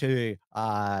need to,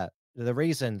 the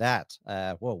reason that,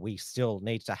 we still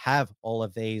need to have all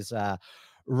of these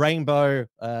rainbow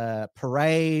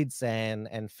parades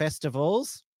and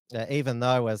festivals, even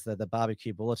though, as the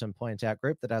Barbecue Bulletin Point Out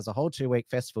group that has a whole 2-week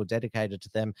festival dedicated to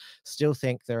them, still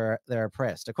think they're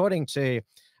oppressed. According to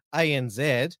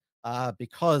ANZ,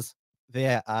 because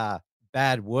there are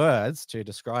bad words to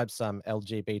describe some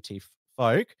LGBT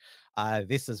folk,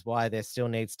 this is why there still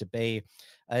needs to be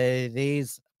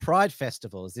these pride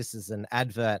festivals. This is an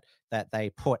advert that they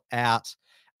put out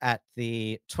at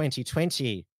the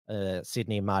 2020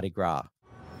 Sydney Mardi Gras.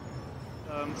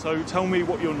 So tell me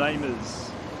what your name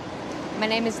is. My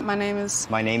name is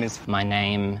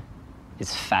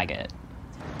Faggot.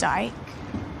 Dyke.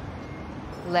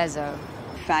 Lezo.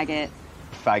 Faggot.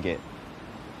 Faggot.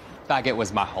 Faggot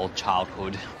was my whole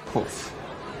childhood. Poof.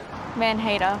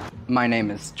 Man-hater. My name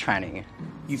is Tranny.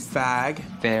 You fag.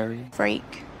 Very.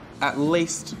 Freak. At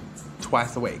least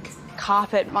twice a week.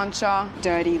 Carpet muncher.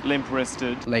 Dirty.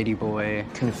 Limp-wristed.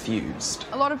 Ladyboy. Confused.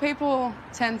 A lot of people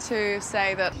tend to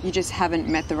say that you just haven't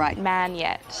met the right man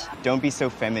yet. Don't be so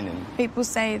feminine. People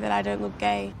say that I don't look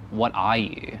gay. What are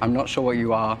you? I'm not sure what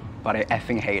you are, but I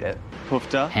effing hate it.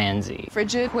 Poofter. Pansy.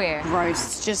 Frigid. Queer.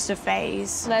 Gross. Just a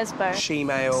phase. Lesbo.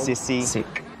 She-male. Sissy.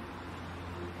 Sick.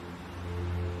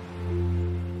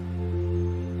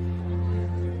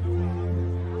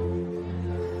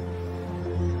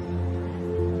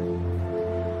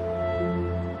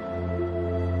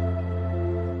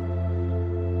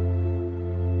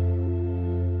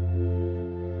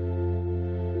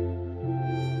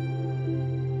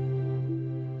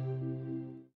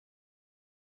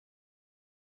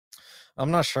 I'm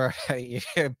not sure about you,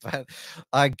 but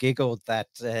I giggled that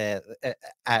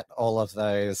at all of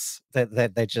those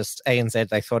that they just ANZ,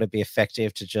 they thought it'd be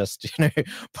effective to just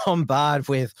bombard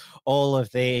with all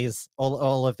of these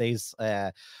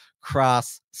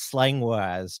crass slang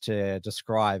words to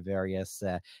describe various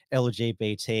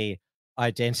LGBT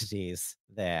identities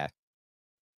there.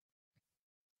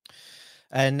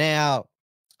 And now,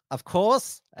 of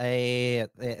course,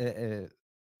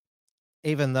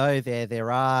 even though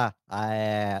there are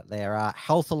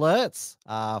health alerts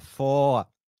for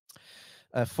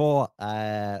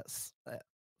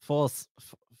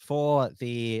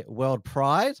the World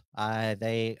Pride,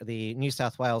 the New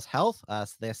South Wales Health, so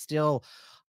they're still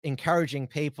encouraging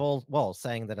people,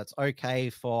 saying that it's okay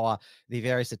for the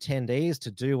various attendees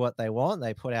to do what they want.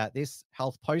 They put out this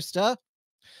health poster.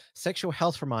 Sexual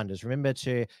health reminders. Remember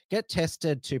to get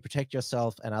tested to protect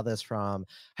yourself and others from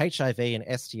HIV and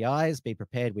STIs. Be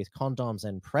prepared with condoms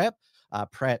and PrEP.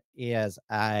 PrEP is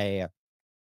a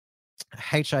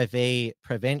HIV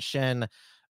prevention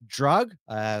drug.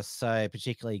 So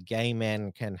particularly gay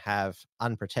men can have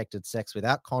unprotected sex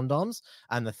without condoms.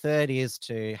 And the third is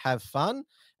to have fun.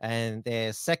 And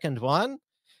their second one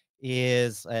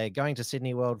is going to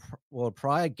Sydney World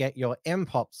Pride, get your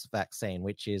Mpox vaccine,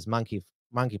 which is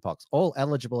monkeypox. All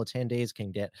eligible attendees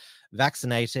can get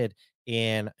vaccinated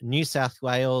in New South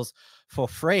Wales for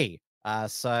free.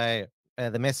 So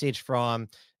the message from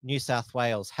New South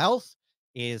Wales Health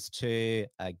is to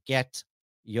get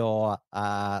your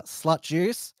slut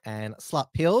juice and slut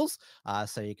pills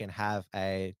so you can have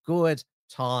a good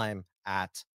time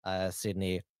at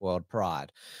Sydney World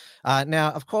Pride.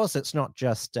 Now, of course, it's not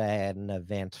just an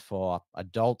event for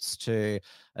adults to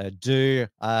do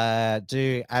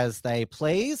as they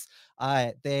please.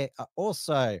 There are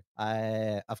also,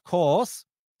 of course,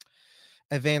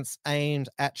 events aimed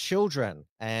at children,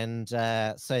 and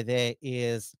so there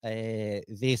is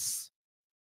this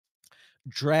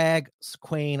drag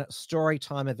queen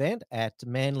storytime event at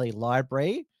Manly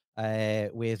Library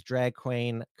with drag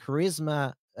queen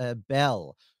Charisma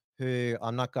Bell, who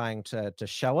I'm not going to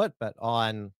show it, but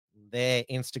on their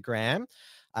Instagram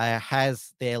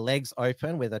has their legs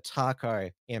open with a taco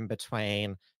in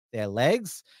between their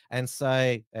legs. And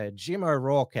so Jim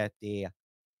O'Rourke at the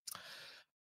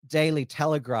Daily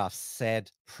Telegraph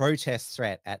said, protest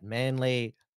threat at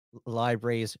Manly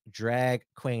Library's drag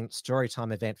queen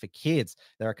storytime event for kids.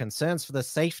 There are concerns for the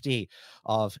safety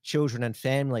of children and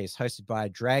families. Hosted by a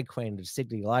drag queen at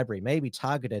Sydney Library may be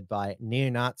targeted by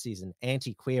neo-Nazis and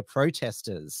anti-queer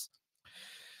protesters.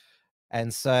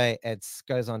 And so it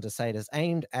goes on to say it is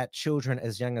aimed at children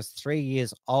as young as 3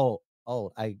 years old.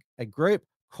 A group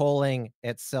calling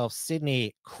itself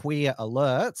Sydney Queer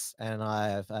Alerts, and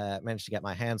I've managed to get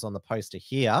my hands on the poster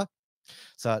here.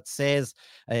 So it says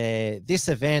this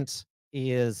event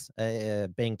is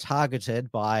being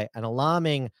targeted by an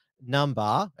alarming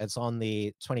number. It's on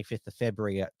the 25th of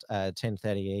February at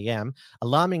 10:30 a.m.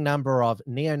 Alarming number of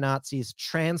neo-Nazis,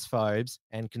 transphobes,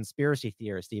 and conspiracy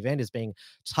theorists. The event is being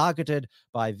targeted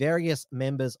by various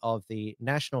members of the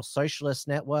National Socialist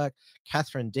Network,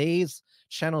 Catherine Deves,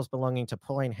 channels belonging to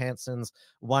Pauline Hanson's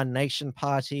One Nation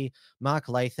Party, Mark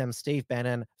Latham, Steve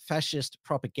Bannon, fascist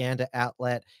propaganda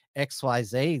outlet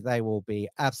XYZ. They will be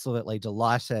absolutely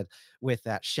delighted with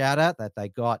that shout out that they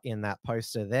got in that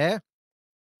poster there.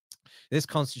 This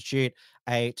constitutes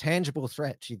a tangible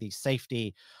threat to the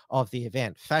safety of the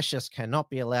event. Fascists cannot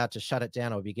be allowed to shut it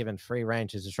down or be given free rein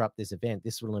to disrupt this event.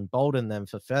 This will embolden them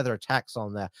for further attacks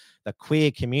on the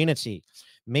queer community.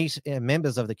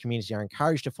 Members of the community are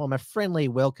encouraged to form a friendly,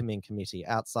 welcoming committee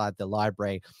outside the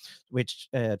library, which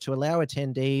to allow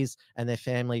attendees and their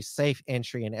families safe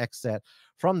entry and exit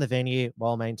from the venue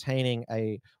while maintaining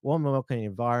a warm and welcoming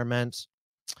environment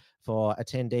for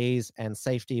attendees and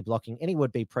safety, blocking any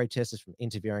would-be protesters from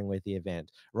interfering with the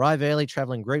event. Arrive early,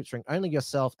 traveling groups, bring only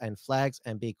yourself and flags,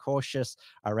 and be cautious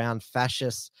around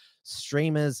fascists,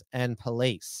 streamers, and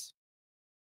police.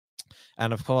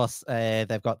 And of course,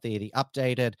 they've got the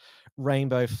updated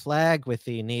rainbow flag with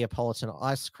the Neapolitan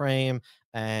ice cream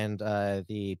and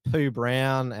the Pooh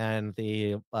Brown and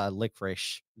the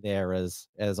licorice there, as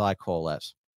I call it.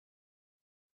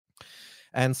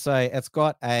 And so it's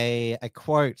got a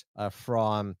quote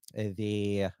from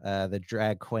the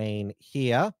drag queen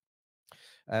here.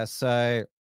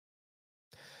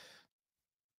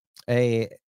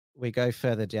 we go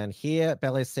further down here.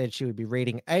 Bella said she would be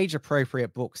reading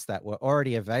age-appropriate books that were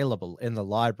already available in the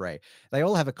library. They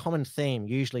all have a common theme,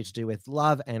 usually to do with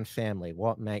love and family.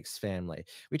 What makes family?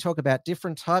 We talk about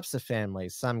different types of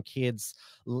families. Some kids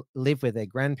live with their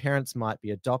grandparents, might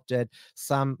be adopted.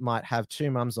 Some might have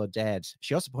two mums or dads.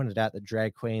 She also pointed out that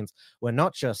drag queens were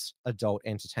not just adult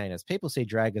entertainers. People see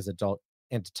drag as adult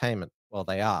entertainment. Well,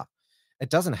 they are. It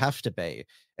doesn't have to be.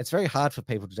 It's very hard for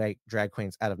people to take drag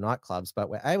queens out of nightclubs, but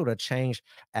we're able to change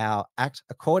our act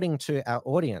according to our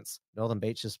audience. Northern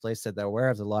Beaches Police said they're aware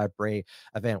of the library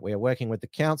event. We are working with the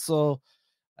council.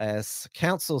 As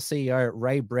council CEO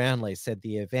Ray Brownlee said,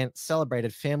 the event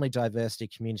celebrated family, diversity,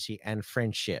 community, and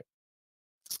friendship.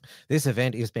 This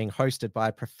event is being hosted by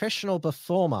a professional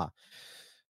performer,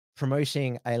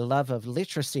 promoting a love of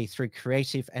literacy through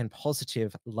creative and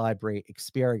positive library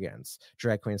experience.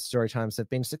 Drag Queen Storytimes have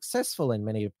been successful in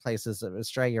many places of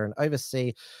Australia and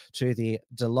overseas, to the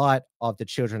delight of the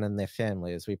children and their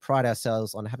families. We pride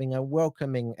ourselves on having a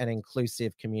welcoming and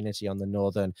inclusive community on the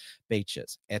Northern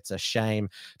Beaches. It's a shame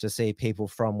to see people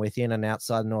from within and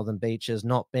outside Northern Beaches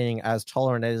not being as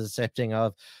tolerant and accepting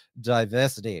of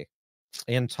diversity.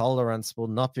 Intolerance will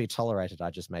not be tolerated.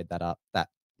 I just made that up. That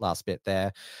last bit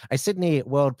there. A Sydney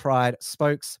World Pride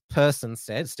spokesperson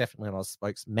said, it's definitely not a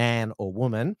spokesman or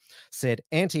woman, said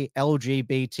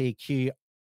anti-LGBTQIA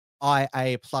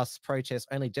plus protests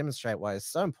only demonstrate why it's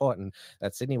so important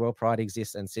that Sydney World Pride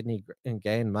exists and Sydney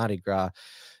Gay and Mardi Gras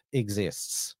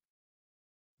exists.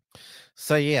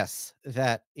 So yes,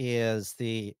 that is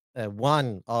the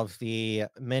one of the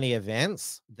many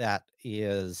events that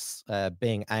is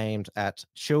being aimed at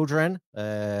children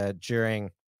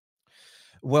during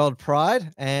World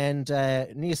Pride. And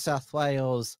New South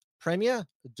Wales Premier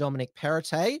Dominic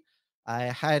Perrottet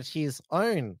had his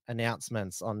own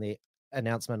announcement on the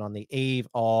eve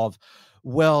of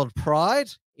World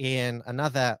Pride in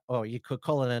another, or you could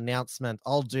call it an announcement,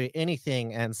 I'll do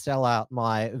anything and sell out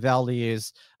my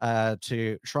values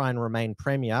to try and remain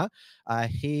Premier.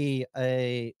 He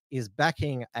is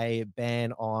backing a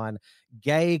ban on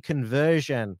gay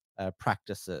conversion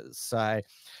practices. So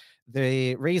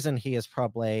the reason he is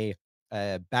probably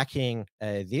backing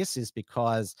this is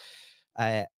because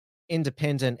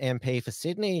independent MP for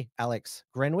Sydney, Alex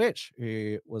Greenwich,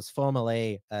 who was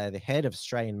formerly the head of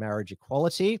Australian marriage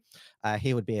equality,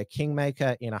 he would be a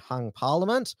kingmaker in a hung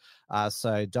parliament.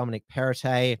 So Dominic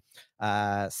Perrottet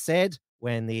said,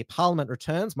 when the parliament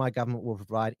returns, my government will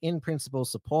provide in-principle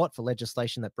support for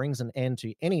legislation that brings an end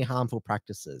to any harmful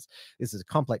practices. This is a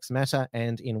complex matter,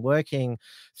 and in working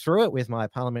through it with my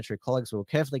parliamentary colleagues, we will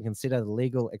carefully consider the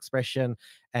legal expression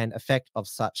and effect of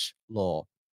such law.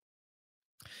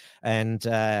 And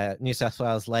New South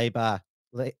Wales Labor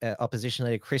opposition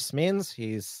leader Chris Minns,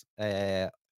 he's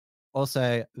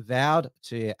also vowed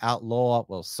to outlaw,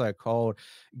 well, so-called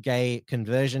gay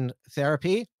conversion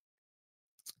therapy.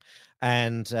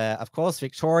 And of course,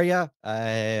 Victoria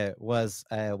was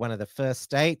one of the first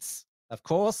states, of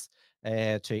course,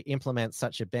 to implement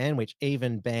such a ban, which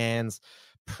even bans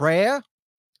prayer.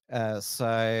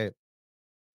 So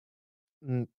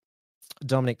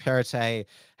Dominic Perrottet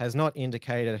has not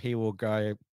indicated he will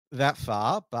go that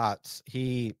far, but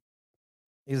he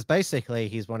is basically,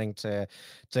 he's wanting to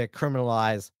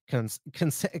criminalize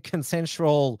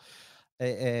consensual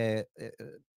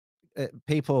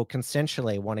people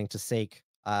consensually wanting to seek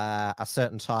a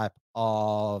certain type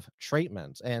of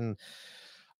treatment. And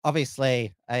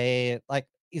obviously,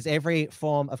 is every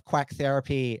form of quack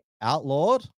therapy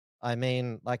outlawed? I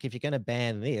mean, like, if you're going to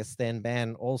ban this, then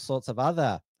ban all sorts of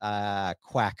other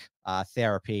quack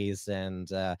therapies and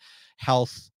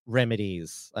health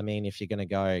remedies. I mean, if you're going to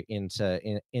go into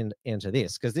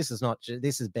this, because this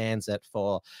is bans it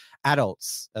for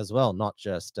adults as well, not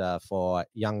just for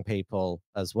young people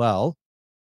as well.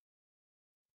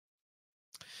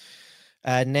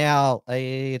 Now,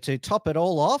 to top it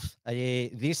all off,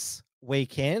 this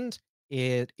weekend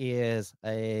it is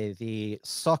the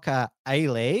Soccer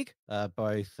A-League,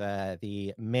 both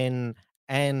the men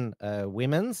and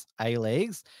women's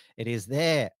A-Leagues. It is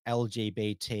their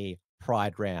LGBT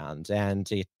Pride round, and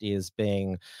it has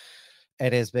been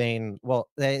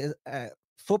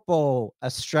Football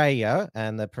Australia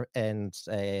and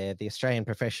the Australian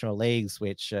professional leagues,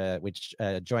 which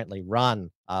jointly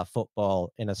run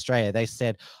football in Australia. They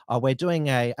said, we're doing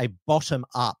a bottom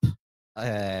up.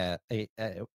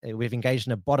 We've engaged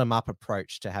in a bottom-up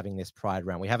approach to having this Pride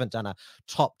round. We haven't done a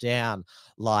top-down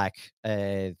like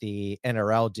the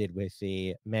NRL did with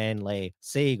the Manly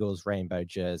Seagulls rainbow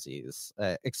jerseys.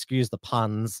 Excuse the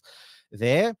puns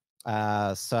there.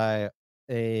 So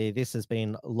this has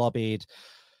been lobbied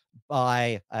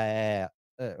by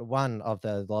one of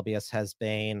the lobbyists has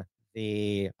been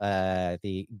the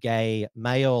gay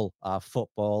male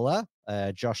footballer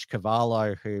Josh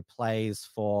Cavallo, who plays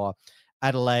for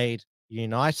Adelaide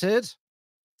United.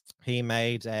 He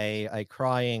made a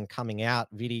crying coming out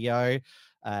video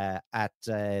at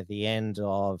the end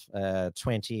of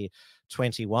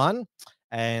 2021,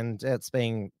 and it's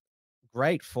been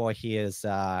great for his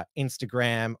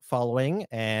Instagram following,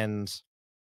 and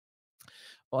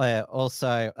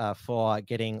also for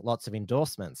getting lots of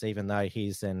endorsements. Even though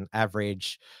he's an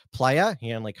average player,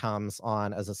 he only comes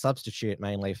on as a substitute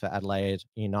mainly for Adelaide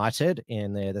United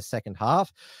in the second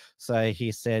half. So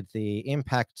he said the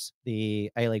impact the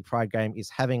A-League Pride game is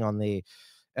having on the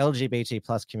LGBT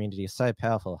plus community is so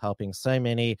powerful, helping so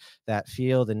many that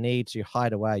feel the need to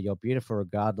hide away. You're beautiful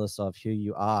regardless of who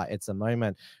you are. It's a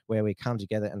moment where we come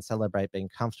together and celebrate being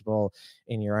comfortable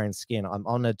in your own skin. I'm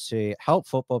honored to help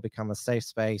football become a safe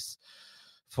space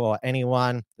for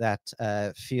anyone that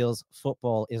feels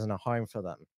football isn't a home for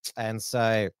them. And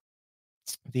so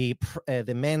the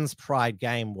men's Pride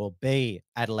game will be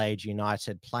Adelaide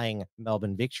United playing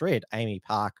Melbourne Victory at Amy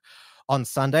Park on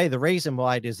Sunday. The reason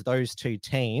why it is those two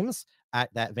teams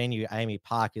at that venue, Amy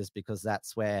Park, is because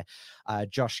that's where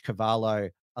Josh Cavallo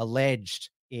alleged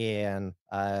in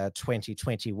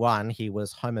 2021 he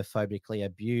was homophobically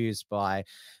abused by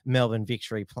Melbourne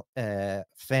Victory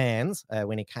fans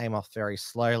when he came off very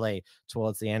slowly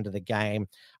towards the end of the game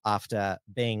after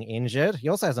being injured. He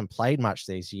also hasn't played much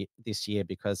this year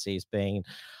because he's been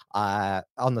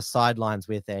on the sidelines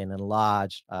with an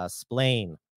enlarged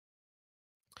spleen.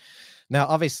 Now,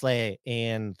 obviously,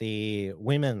 in the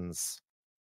women's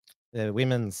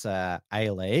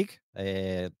A-League,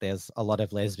 there's a lot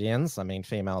of lesbians. I mean,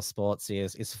 female sports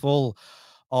is full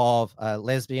of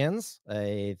lesbians.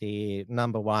 The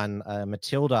number one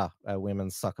Matilda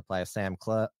women's soccer player, Sam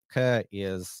Kerr,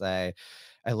 is a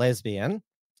lesbian.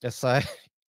 So,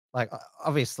 like,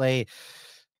 obviously,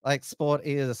 like, sport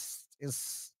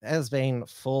has been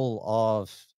full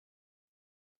of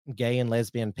gay and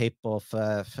lesbian people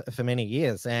for many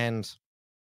years, and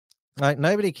like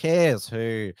nobody cares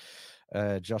who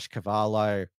Josh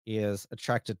Cavallo is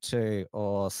attracted to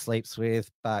or sleeps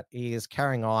with, but he is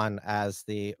carrying on as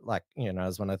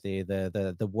as one of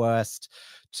the worst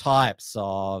types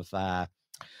of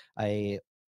a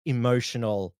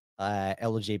emotional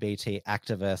LGBT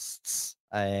activists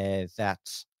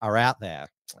that are out there.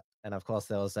 And of course,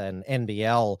 there was an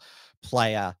NBL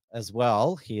player as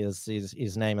well.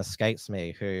 His name escapes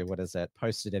me. Who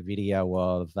posted a video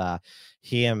of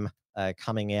him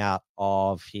coming out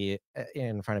of here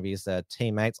in front of his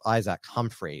teammates, Isaac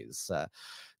Humphreys.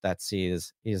 That's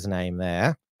his name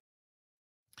there.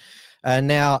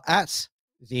 Now at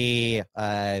the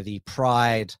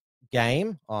Pride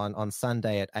game on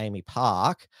Sunday at Amy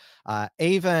Park,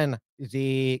 even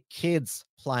the kids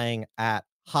playing at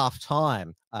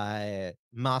halftime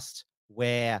must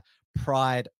wear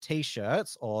Pride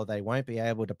t-shirts or they won't be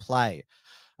able to play.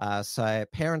 So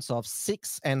parents of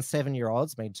 6 and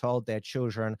 7-year-olds been told their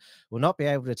children will not be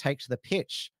able to take to the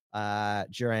pitch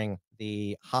during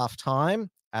the halftime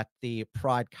at the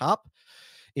Pride Cup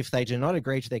if they do not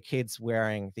agree to their kids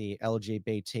wearing the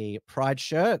LGBT Pride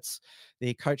shirts.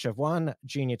 The coach of one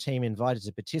junior team invited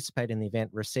to participate in the event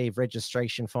received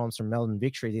registration forms from Melbourne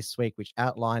Victory this week, which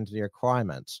outlined the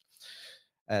requirement.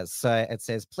 So it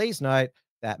says, please note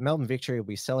that Melbourne Victory will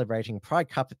be celebrating Pride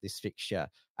Cup at this fixture.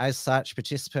 As such,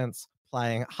 participants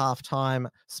playing halftime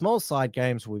small side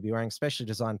games will be wearing specially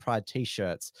designed Pride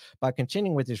t-shirts. By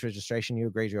continuing with this registration, you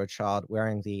agree to your child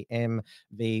wearing the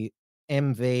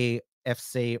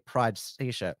MVFC Pride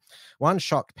t-shirt. One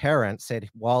shocked parent said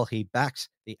while he backed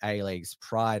the A-League's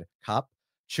Pride Cup,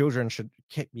 children should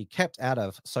be kept out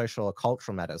of social or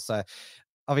cultural matters. So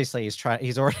obviously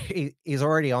he's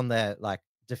already on the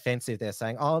defensive. They're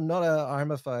saying, oh, I'm not a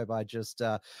homophobe.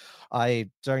 I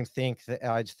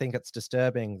think it's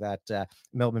disturbing that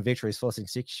Melbourne Victory is forcing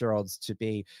 6-year-olds to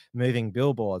be moving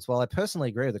billboards. While I personally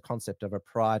agree with the concept of a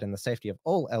pride and the safety of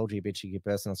all LGBTQ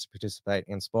persons to participate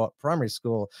in sport, primary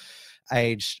school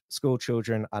aged school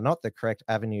children are not the correct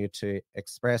avenue to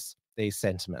express these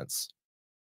sentiments.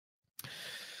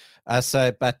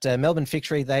 But Melbourne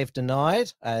Victory, they've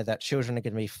denied that children are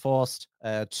going to be forced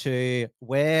to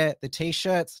wear the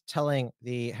t-shirts, telling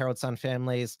the Herald Sun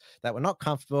families that were not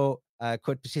comfortable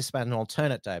could participate in an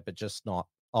alternate day, but just not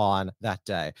on that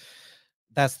day.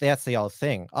 That's the old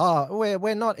thing. Oh,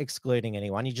 we're not excluding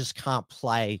anyone. You just can't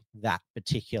play that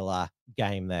particular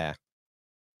game there.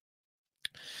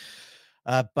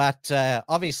 But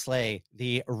obviously,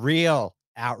 the real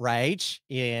outrage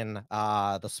in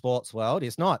the sports world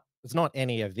is not it's not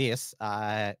any of this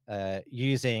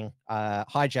using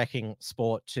hijacking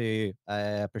sport to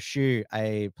pursue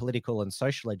a political and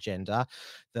social agenda.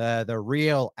 The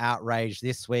real outrage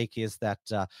this week is that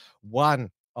one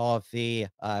of the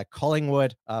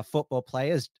Collingwood football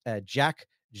players, Jack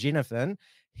Ginnivan,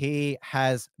 he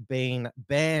has been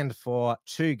banned for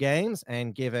 2 games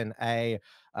and given a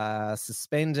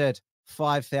suspended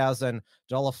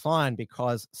 $5,000 fine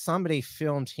because somebody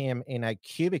filmed him in a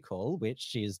cubicle,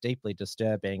 which is deeply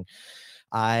disturbing,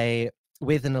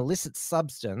 with an illicit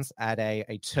substance at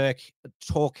a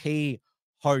Torquay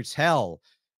hotel.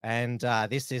 And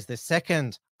this is the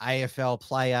second AFL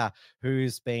player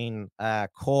who's been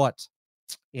caught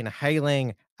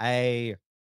inhaling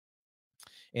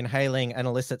an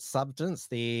illicit substance.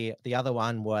 The other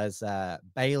one was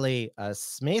Bailey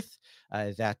Smith,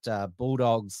 that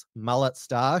Bulldogs mullet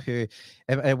star, who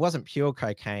it wasn't pure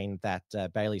cocaine that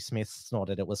Bailey Smith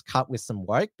snorted. It was cut with some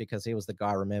woke, because he was the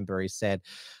guy, remember, who said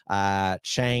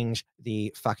change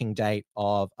the fucking date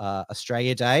of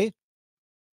Australia Day.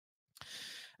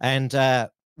 And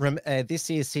this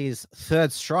is his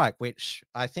 3rd strike, which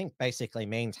I think basically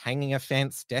means hanging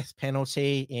offence, death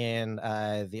penalty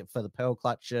for the Pearl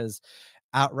Clutchers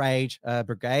outrage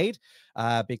brigade,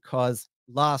 because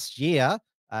last year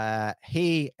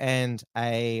he and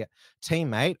a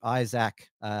teammate, Isaac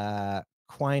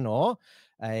Quaynor,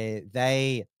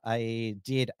 they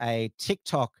did a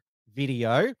TikTok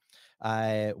video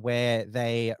where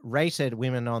they rated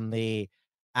women on the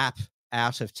app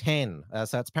out of 10.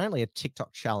 So it's apparently a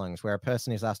TikTok challenge where a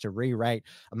person is asked to re-rate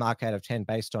a mark out of 10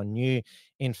 based on new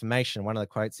information. One of the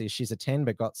quotes is, "She's a 10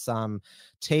 but got some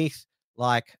teeth,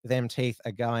 like them teeth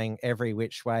are going every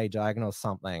which way diagonal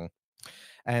something."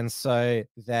 And so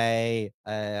they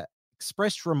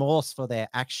expressed remorse for their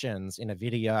actions in a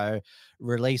video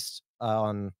released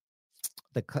on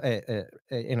the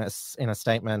in a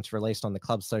statement released on the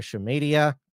club's social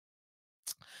media.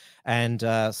 And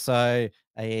so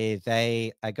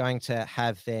they are going to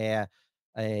have their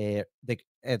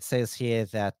it says here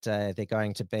that they're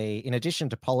going to be, in addition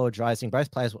to apologizing,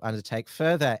 both players will undertake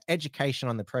further education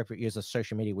on the appropriate use of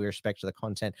social media with respect to the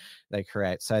content they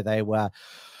create. So they were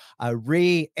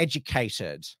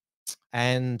re-educated,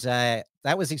 and that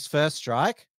was his 1st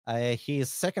strike.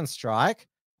 His 2nd strike,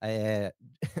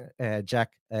 Jack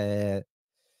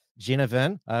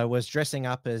Ginnivan was dressing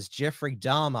up as Jeffrey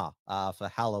Dahmer for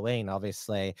Halloween,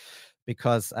 obviously,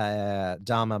 because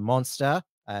Dahmer Monster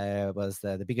was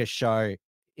the biggest show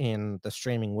in the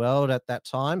streaming world at that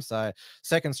time. So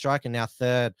 2nd strike, and now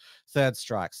third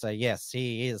strike. So yes,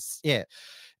 he is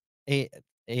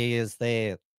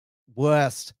the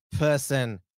worst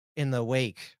person in the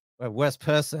week, worst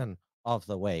person of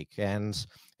the week. And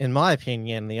in my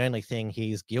opinion, the only thing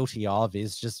he's guilty of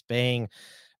is just being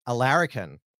a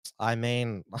larrikin. I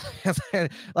mean,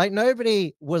 like,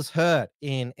 nobody was hurt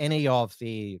in any of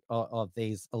these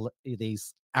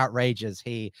outrages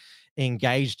he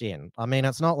engaged in. I mean,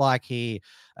 it's not like he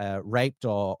raped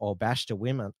or bashed a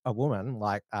woman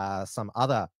like some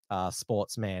other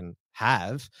sportsmen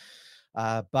have.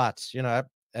 But you know,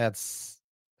 it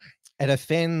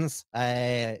offends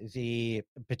the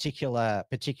particular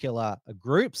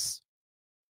groups.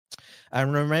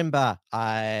 And remember,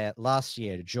 last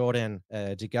year, Jordan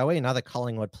De Goey, another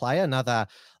Collingwood player, another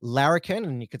larrikin,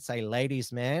 and you could say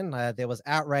ladies' man, there was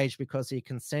outrage because he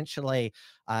consensually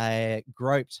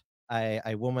groped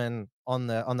a woman on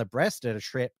the breast at a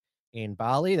trip in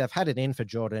Bali. They've had it in for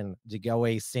Jordan De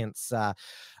Goey since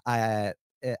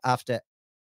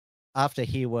after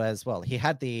he was, well,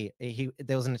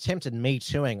 there was an attempted Me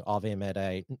Tooing of him at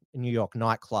a New York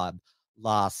nightclub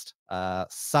last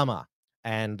summer.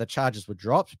 And the charges were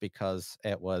dropped because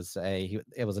it was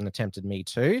an attempted Me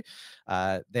Too.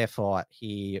 Therefore,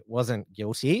 he wasn't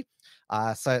guilty.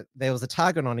 So there was a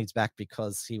target on his back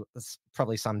because he was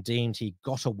probably deemed he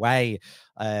got away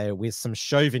with some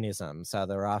chauvinism. So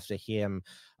they're after him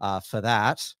for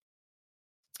that.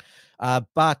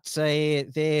 But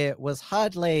there was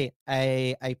hardly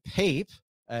a peep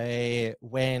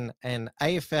when an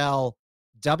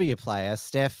AFLW player,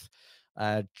 Steph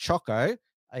Choco,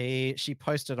 she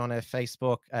posted on her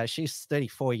Facebook, she's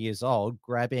 34 years old,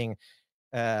 grabbing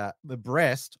the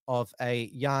breast of a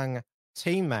young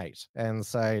teammate. And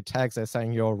so tags her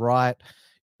saying, "You're right,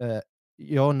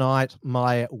 your night,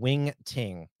 my wing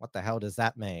ting." What the hell does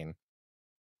that mean?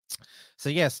 So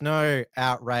yes, no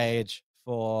outrage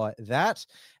for that.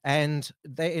 And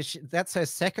that's her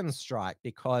 2nd strike,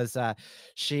 because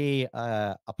she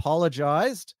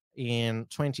apologized in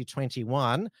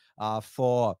 2021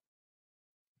 for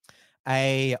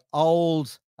a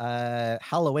old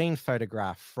Halloween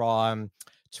photograph from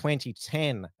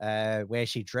 2010, where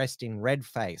she dressed in red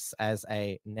face as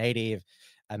a Native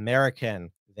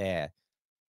American there.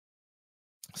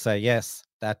 So yes,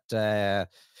 that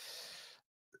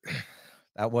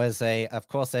was of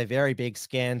course, a very big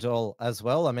scandal as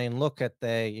well. I mean, look at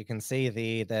you can see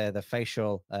the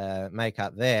facial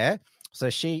makeup there. So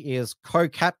she is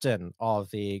co-captain of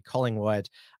the Collingwood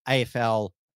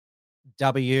AFLW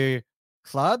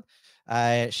club.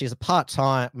 She's a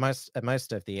part-time. Most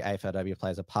of the AFLW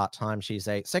players are part-time. She's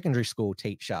a secondary school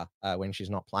teacher when she's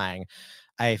not playing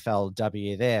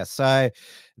AFLW there. So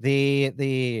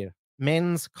the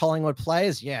men's Collingwood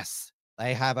players, yes,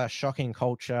 they have a shocking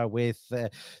culture with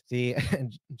the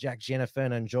Jack Jennifer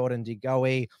and Jordan De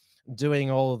Goey doing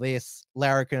all this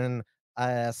larrikin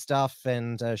stuff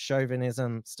and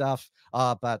chauvinism stuff.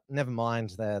 But never mind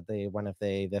the one of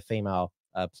the female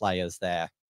players there.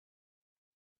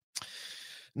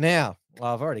 Now,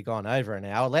 well, I've already gone over an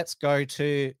hour. Let's go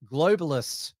to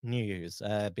globalist news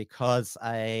because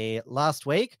last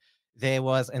week there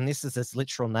was, and this is its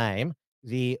literal name,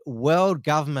 the World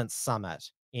Government Summit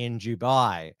in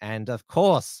Dubai. And of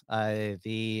course,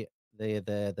 the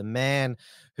man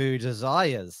who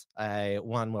desires a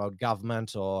one world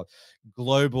government or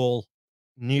global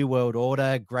new world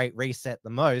order, great reset the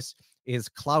most, is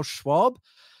Klaus Schwab,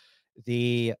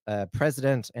 the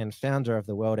president and founder of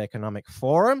the World Economic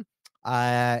Forum.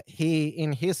 He,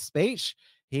 in his speech,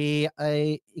 he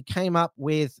came up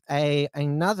with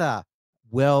another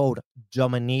world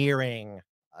domineering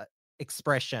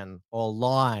expression or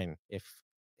line,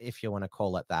 if you want to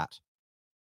call it that.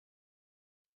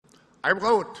 I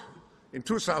wrote in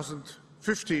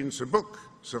 2015 the book,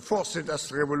 The Fourth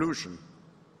Industrial Revolution,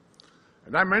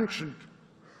 and I mentioned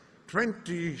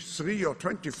 23 or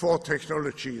 24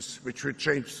 technologies which will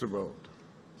change the world,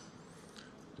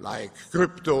 like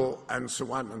crypto and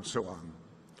so on and so on.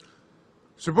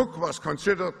 The book was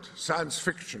considered science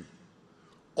fiction.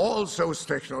 All those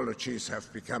technologies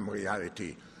have become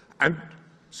reality, and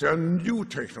there are new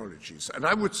technologies. And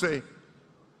I would say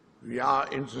we are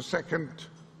in the second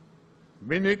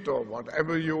minute, or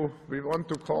whatever we want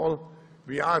to call.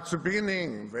 We are at the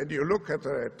beginning. When you look at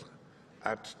it,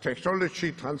 at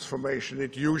technology transformation,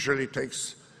 it usually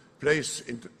takes place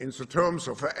in the terms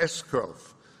of an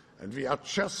S-curve. And we are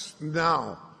just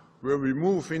now where we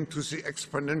move into the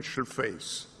exponential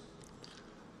phase.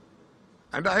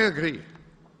 And I agree,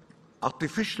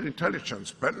 artificial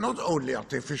intelligence, but not only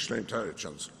artificial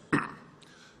intelligence,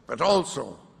 but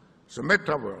also the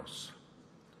metaverse,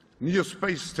 near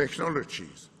space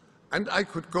technologies, and I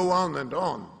could go on and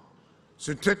on,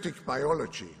 synthetic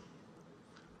biology.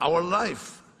 Our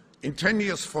life in 10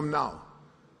 years from now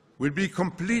will be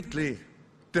completely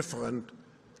different,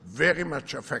 very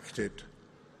much affected,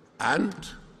 and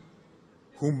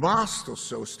who masters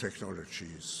those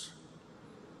technologies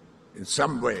in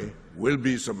some way will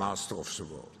be the master of the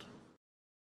world.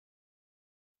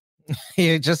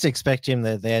 You just expect him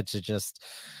there to just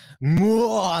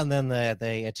more, and then the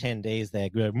attendees there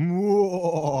go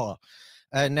more.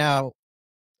 Now,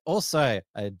 also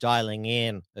dialing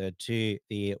in to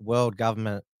the World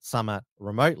Government Summit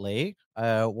remotely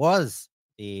was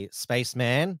the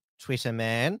spaceman, Twitter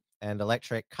man, and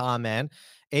electric car man,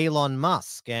 Elon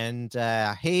Musk. And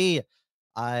he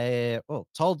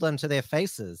told them to their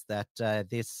faces that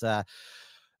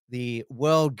the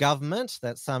world government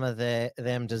that some of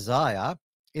them desire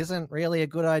isn't really a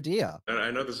good idea. I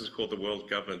know this is called the World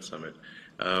Government Summit,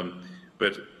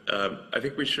 but I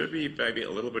think we should be maybe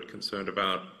a little bit concerned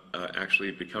about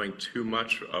actually becoming too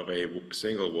much of a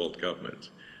single world government.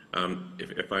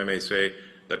 If I may say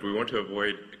that we want to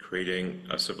avoid creating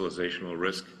a civilizational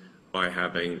risk by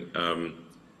having,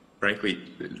 frankly,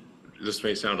 this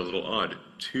may sound a little odd,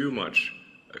 too much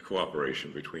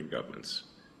cooperation between governments.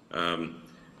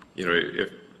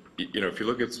 If you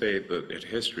look at, say, at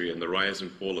history and the rise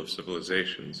and fall of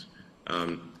civilizations,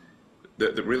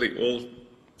 really all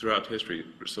throughout history,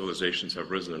 civilizations have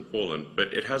risen and fallen,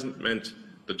 but it hasn't meant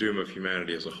the doom of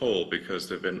humanity as a whole, because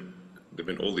there've been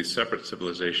all these separate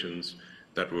civilizations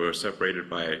that were separated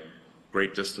by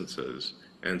great distances.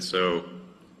 And so,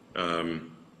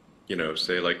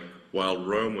 say like while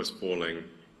Rome was falling,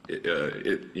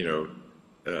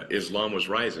 Islam was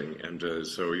rising, and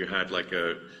so you had like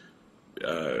the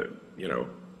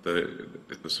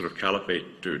sort of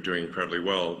caliphate doing incredibly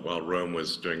well while Rome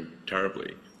was doing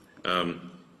terribly.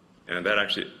 And that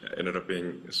actually ended up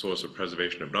being a source of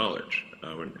preservation of knowledge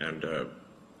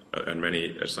and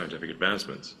many scientific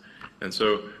advancements. And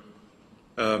so,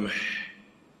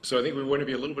 so I think we want to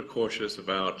be a little bit cautious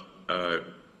about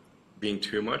being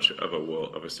too much of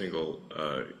a single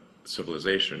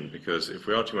civilization, because if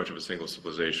we are too much of a single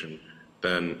civilization,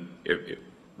 then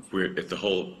if the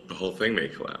whole thing may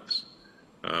collapse.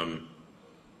 I'm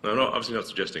obviously not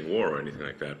suggesting war or anything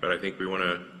like that, but I think we want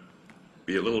to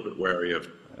be a little bit wary of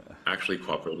actually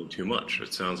cooperating too much.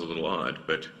 It sounds a little odd,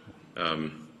 but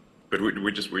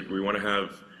we want to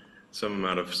have some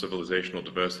amount of civilizational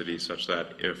diversity such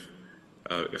that if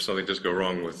something does go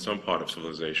wrong with some part of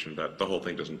civilization, that the whole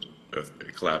thing doesn't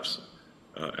collapse,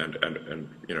 and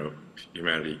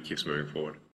humanity keeps moving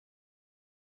forward.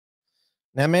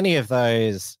 Now, many of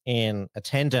those in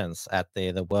attendance at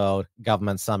the World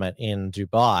Government Summit in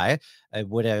Dubai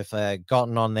would have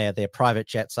gotten on their private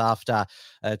jets after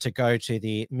to go to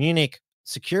the Munich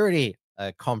Security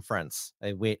Conference,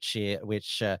 which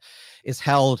is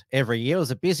held every year. It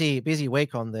was a busy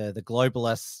week on the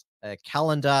globalists'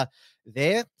 calendar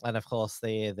there, and of course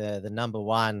the number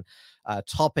one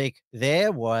topic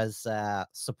there was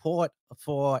support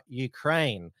for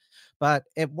Ukraine. But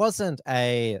it wasn't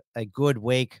a good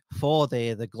week for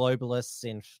the globalists,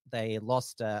 since they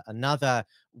lost another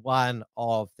one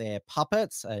of their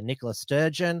puppets. Nicola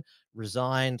Sturgeon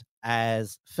resigned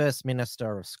as First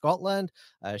Minister of Scotland.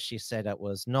 She said it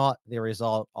was not the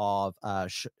result of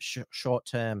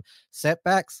short-term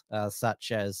setbacks,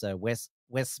 such as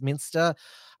Westminster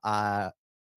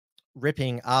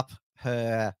ripping up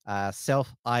her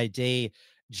self-ID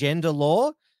gender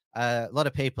law. A lot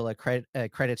of people are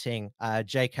crediting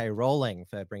J.K. Rowling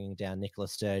for bringing down Nicola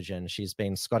Sturgeon. She's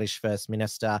been Scottish First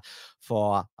Minister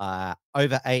for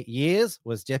over 8 years,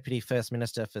 was Deputy First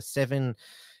Minister for 7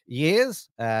 years.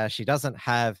 She doesn't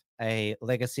have a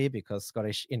legacy because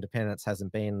Scottish independence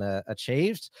hasn't been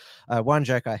achieved. One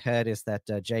joke I heard is that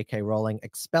J.K. Rowling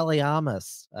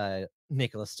Expelliarmus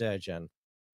Nicola Sturgeon.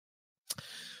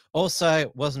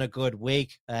 Also, wasn't a good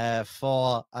week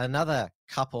for another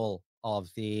couple of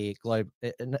the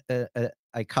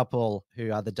a couple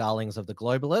who are the darlings of the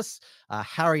globalists.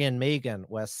 Harry and Meghan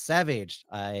were savaged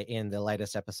in the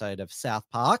latest episode of South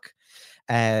Park.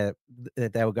 They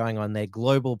were going on their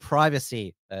global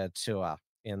privacy tour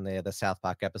in the South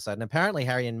Park episode. And apparently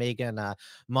Harry and Meghan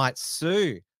might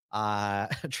sue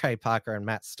Trey Parker and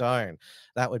Matt Stone.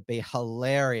 That would be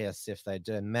hilarious if they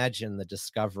do. Imagine the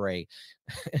discovery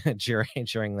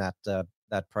during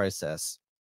that process.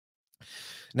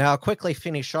 Now, I'll quickly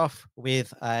finish off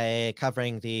with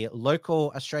covering the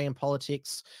local Australian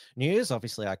politics news.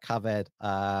 Obviously, I covered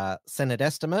Senate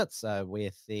estimates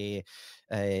with the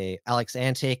Alex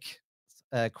Antic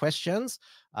questions.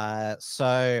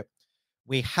 So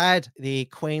we had the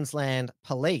Queensland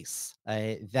Police.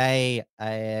 They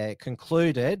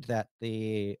concluded that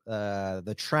the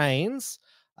trains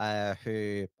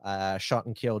who shot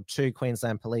and killed 2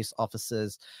 Queensland police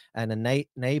officers and a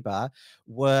neighbour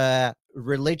were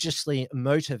religiously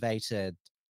motivated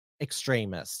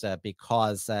extremists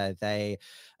because they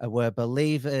were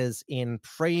believers in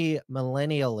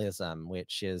premillennialism,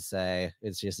 which is a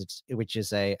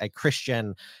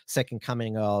Christian second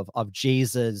coming of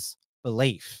Jesus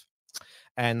belief.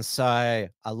 And so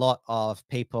a lot of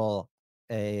people,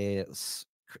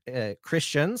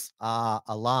 Christians, are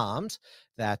alarmed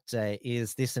that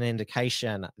is this an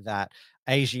indication that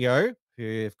ASIO,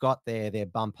 who've got their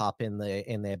bump up in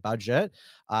their budget,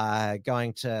 are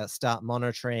going to start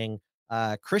monitoring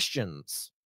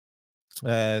Christians,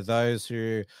 those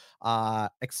who are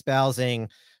espousing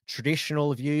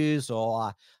traditional views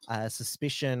or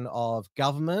suspicion of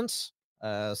government.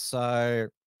 So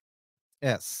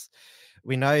yes,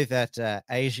 we know that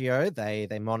ASIO,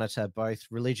 they monitor both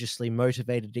religiously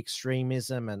motivated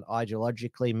extremism and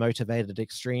ideologically motivated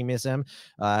extremism,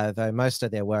 though most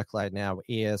of their workload now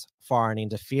is foreign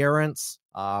interference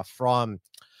from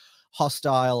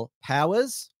hostile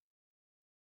powers.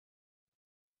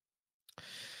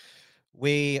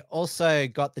 We also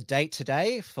got the date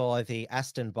today for the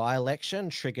Aston by-election,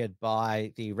 triggered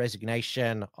by the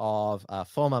resignation of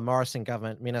former Morrison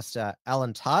government minister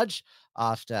Alan Tudge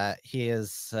after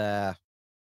his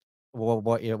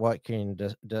what can you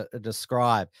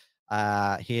describe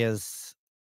his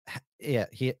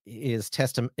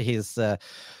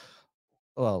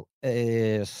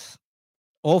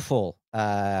awful,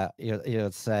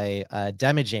 you'd say,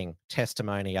 damaging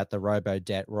testimony at the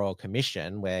Robodebt Royal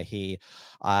Commission, where he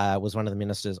was one of the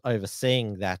ministers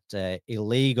overseeing that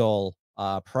illegal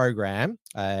program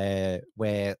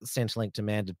where Centrelink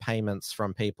demanded payments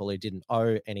from people who didn't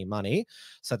owe any money.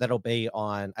 So that'll be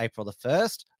on April the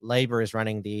 1st. Labor is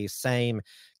running the same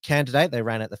candidate they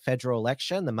ran at the federal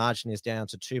election. The margin is down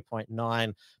to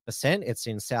 2.9%. It's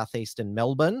in southeastern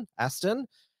Melbourne, Aston.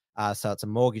 So it's a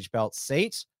mortgage belt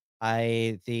seat.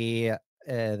 The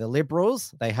the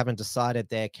Liberals, they haven't decided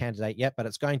their candidate yet, but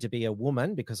it's going to be a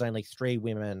woman because only 3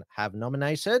 women have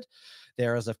nominated.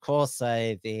 There is, of course,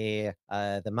 the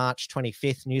March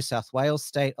 25th New South Wales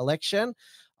state election.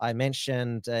 I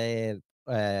mentioned Dom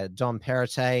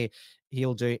Perrottet.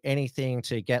 He'll do anything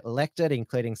to get elected,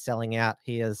 including selling out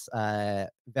his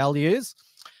values.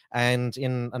 And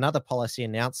in another policy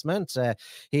announcement,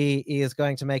 he is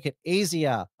going to make it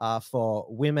easier for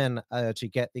women to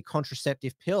get the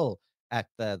contraceptive pill at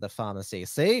the pharmacy.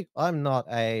 See, I'm not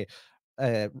a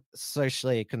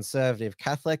socially conservative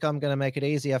Catholic. I'm going to make it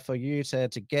easier for you to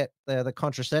get the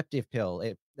contraceptive pill,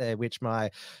 which my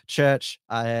church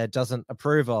doesn't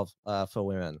approve of for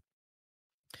women.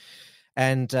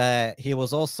 And he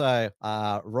was also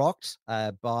rocked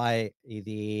by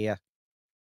he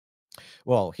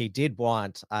did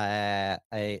want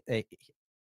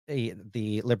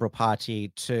the Liberal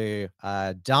Party to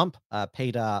dump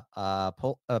Peter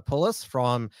Poulos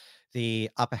from the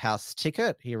upper house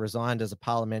ticket. He resigned as a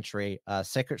parliamentary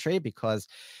secretary because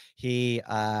he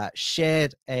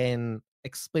shared an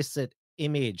explicit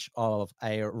image of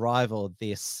a rival,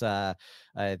 this Paul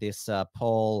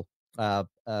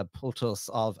Poulos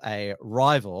of a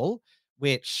rival,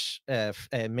 which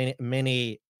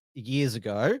many years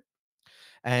ago.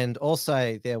 And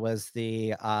also there was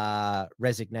the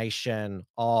resignation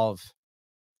of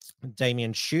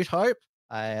Damien Shoothope,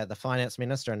 the finance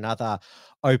minister, another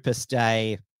Opus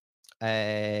Dei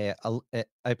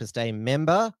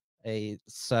member.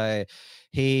 So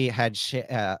he had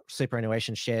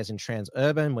superannuation shares in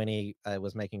Transurban when he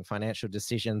was making financial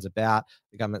decisions about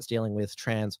the government's dealing with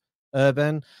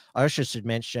Transurban. I also should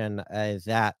mention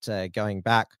that going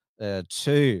back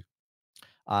to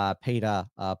Peter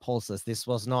Poulos, this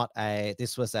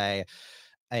was a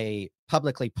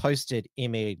publicly posted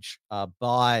image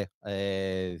by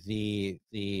the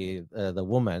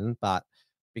woman, but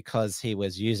because he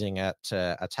was using it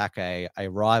to attack a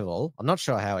rival, I'm not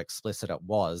sure how explicit it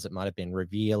was. It might have been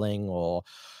revealing,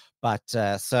 but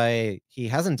so he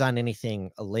hasn't done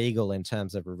anything illegal in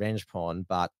terms of revenge porn.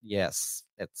 But yes,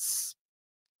 it's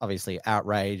obviously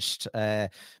outraged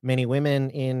many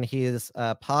women in his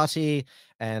party,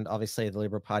 and obviously the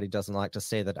Liberal Party doesn't like to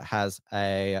see that it has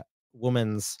a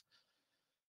woman's.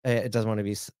 It doesn't want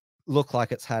to look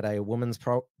like it's had a woman's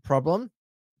problem.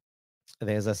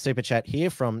 There's a super chat here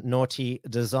from Naughty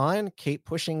Design. Keep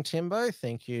pushing, Timbo.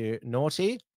 Thank you,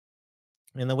 Naughty.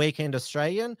 In the Weekend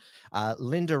Australian,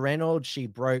 Linda Reynolds, she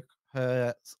broke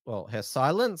her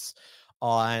silence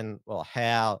on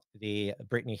how the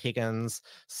Brittany Higgins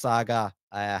saga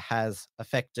has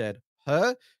affected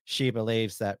her. She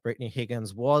believes that Brittany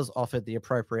Higgins was offered the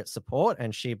appropriate support,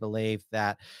 and she believed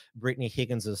that Brittany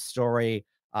Higgins' story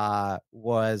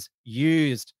was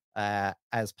used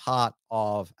as part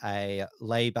of a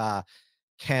Labor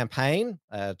campaign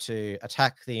to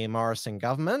attack the Morrison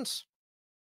government.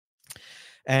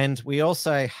 And we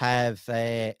also have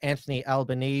Anthony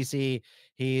Albanese.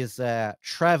 He's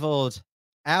travelled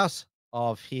out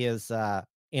of his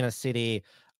inner city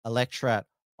electorate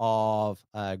of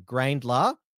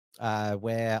Grayndler,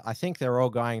 where I think they're all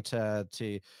going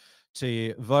to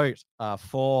vote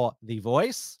for The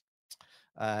Voice.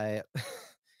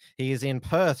 He is in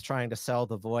Perth trying to sell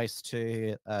The Voice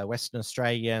to Western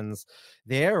Australians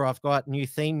there. I've got new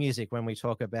theme music when we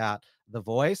talk about The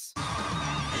Voice.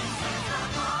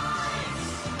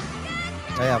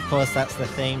 Yeah, of course, that's the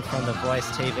theme from The Voice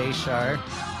TV show.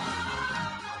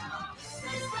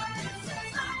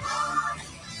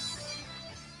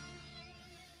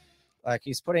 Like,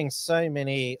 he's putting so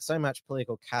much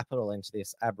political capital into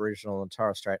this Aboriginal and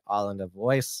Torres Strait Islander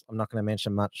voice. I'm not going to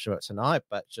mention much to it tonight,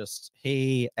 but just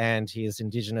he and his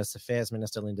Indigenous Affairs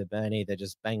Minister, Linda Burney, they're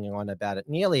just banging on about it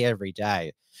nearly every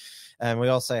day. And we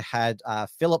also had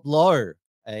Philip Lowe,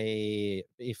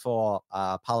 before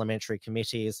parliamentary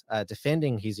committees,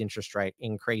 defending his interest rate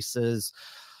increases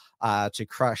to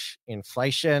crush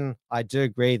inflation. I do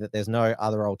agree that there's no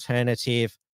other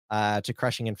alternative to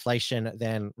crushing inflation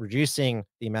than reducing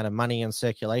the amount of money in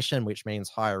circulation, which means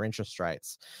higher interest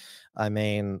rates. I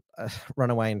mean,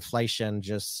 runaway inflation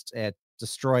just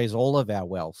destroys all of our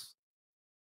wealth.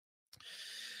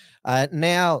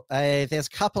 Now, there's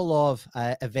a couple of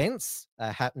events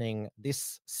happening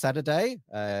this Saturday.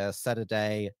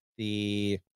 Saturday,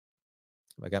 if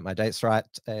I got my dates right,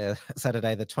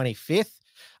 Saturday the 25th,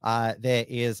 there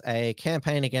is a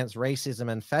campaign against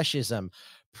racism and fascism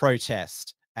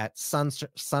protest at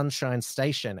Sunshine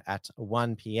Station at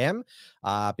 1 p.m.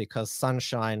 Because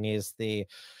Sunshine is the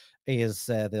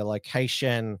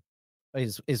location,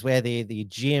 is where the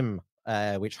gym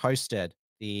which hosted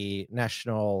the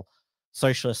national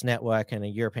Socialist Network and a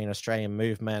European Australian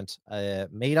Movement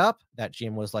meetup. That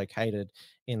gym was located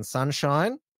in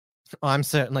Sunshine. I'm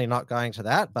certainly not going to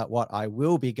that, but what I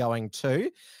will be going to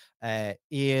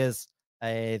is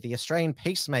the Australian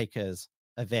Peacemakers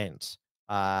event,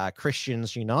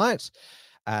 Christians Unite.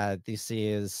 This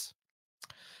is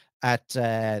at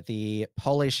the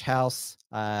Polish House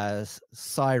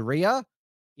Syria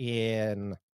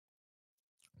in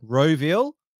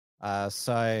Rowville.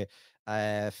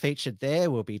 Featured there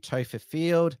will be Topher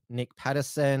Field, Nick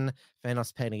Patterson,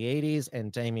 Venos Peniades,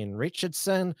 and Damien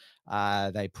Richardson.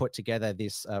 They put together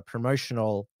this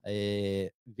promotional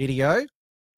video.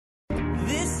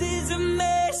 This is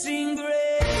amazing grace.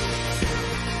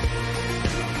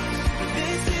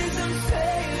 This is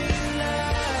unfailing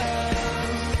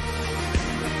love.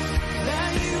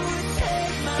 That you would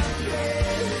take my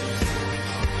place.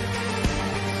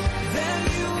 That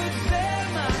you would bear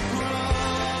my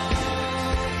cross.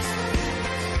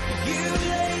 You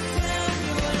laid down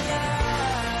your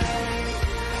life.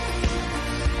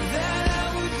 That I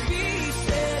would be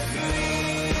set free.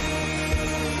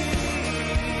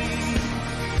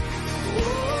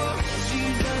 Oh,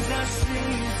 Jesus, I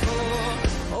sing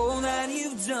for all that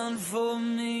you've done for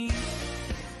me.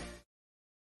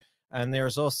 And there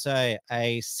is also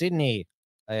a Sydney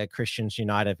Christians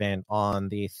Unite event on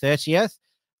the 30th,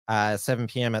 7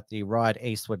 p.m. at the Ryde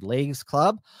Eastwood Leagues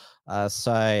Club.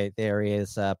 So there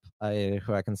is,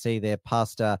 who I can see there,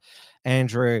 Pastor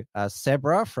Andrew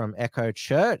Sebra from Echo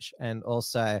Church, and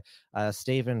also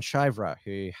Stephen Shivra,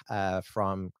 who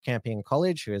from Campion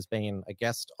College, who has been a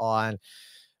guest on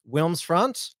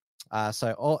Wilmsfront.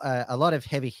 So a lot of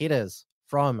heavy hitters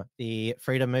from the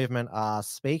freedom movement are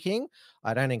speaking.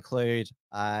 I don't include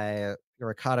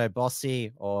Ricardo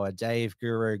Bossi or Dave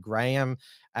Guru Graham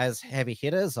as heavy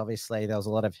hitters. Obviously, there was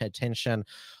a lot of attention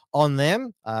on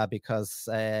them because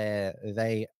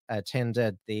they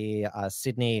attended the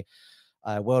Sydney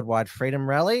Worldwide Freedom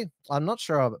Rally. I'm not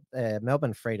sure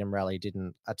Melbourne Freedom Rally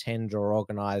didn't attend or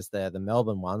organise the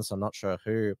Melbourne one, so I'm not sure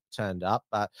who turned up,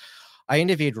 but I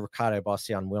interviewed Ricardo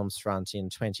Bossi on Wilmsfront in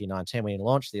 2019 when he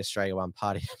launched the Australia One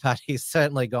Party, but he's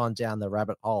certainly gone down the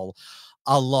rabbit hole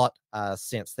a lot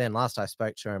since then. Last I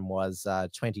spoke to him was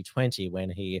 2020 when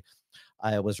he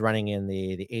was running in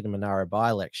the Eden Monaro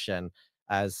by-election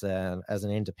as an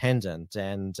independent.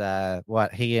 And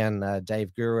what he and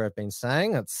Dave Guru have been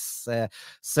saying, it's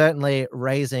certainly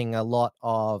raising a lot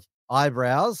of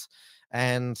eyebrows.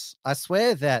 And I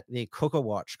swear that the Cooker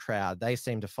Watch crowd, they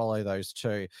seem to follow those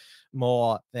two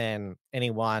more than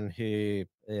anyone who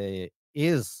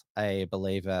is a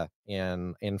believer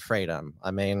in freedom.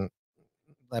 I mean,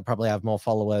 they probably have more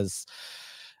followers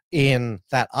in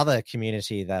that other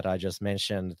community that I just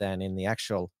mentioned than in the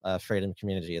actual freedom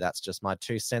community. That's just my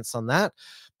 2 cents on that.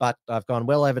 But I've gone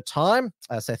well over time.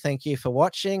 So thank you for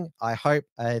watching. I hope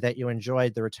that you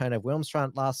enjoyed the return of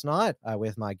Wilmsfront last night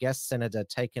with my guest, Senator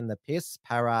Taking the Piss,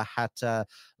 Para Hata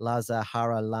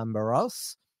Lazahara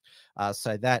Lambaros.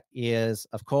 So that is,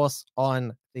 of course,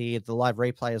 on the live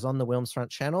replay is on the Wilmsfront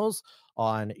channels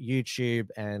on YouTube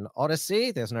and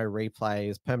Odyssey. There's no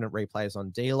replays, permanent replays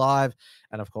on DLive.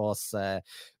 And of course,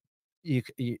 you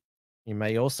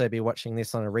may also be watching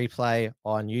this on a replay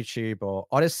on YouTube or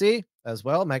Odyssey as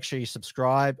well. Make sure you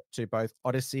subscribe to both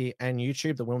Odyssey and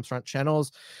YouTube, the Wilmsfront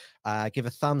channels. Give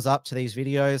a thumbs up to these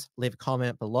videos. Leave a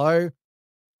comment below.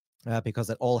 Because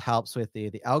it all helps with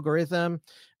the algorithm.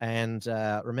 And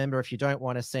remember, if you don't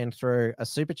want to send through a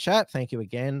super chat, thank you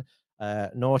again,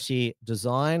 Naughty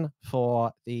Design,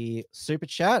 for the super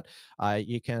chat.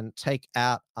 You can take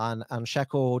out an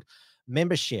Unshackled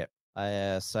membership.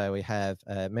 So we have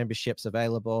memberships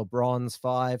available: bronze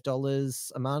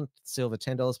 $5 a month, silver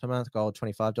 $10 per month, gold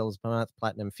 $25 per month,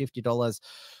 platinum $50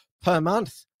 per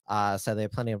month. So there are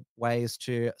plenty of ways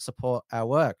to support our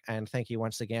work. And thank you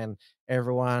once again,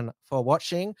 everyone, for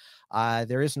watching.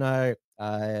 There is no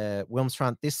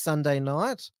Wilmsfront this Sunday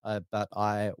night, but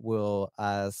I will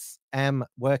am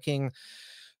working,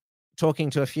 talking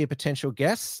to a few potential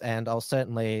guests, and I'll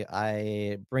certainly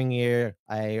bring you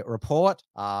a report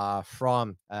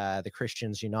from the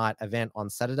Christians Unite event on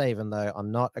Saturday. Even though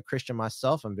I'm not a Christian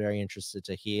myself, I'm very interested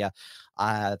to hear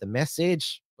the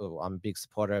message. I'm a big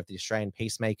supporter of the Australian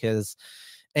Peacemakers.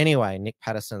 Anyway, Nick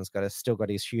Patterson's still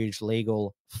got his huge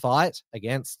legal fight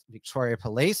against Victoria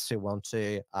Police, who want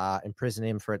to imprison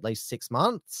him for at least 6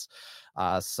 months.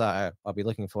 So I'll be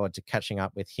looking forward to catching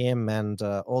up with him and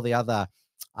all the other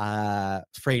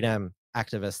freedom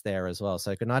activists there as well.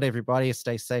 So good night, everybody.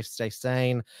 Stay safe, stay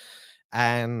sane,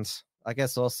 and I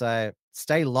guess also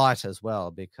stay light as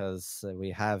well, because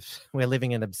we're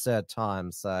living in absurd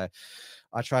times. So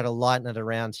I try to lighten it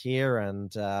around here,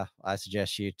 and I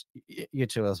suggest you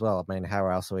two as well. I mean, how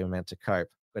else are we meant to cope?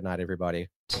 Good night, everybody.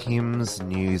 Tim's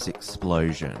News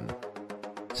Explosion.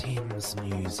 Tim's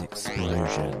News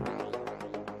Explosion.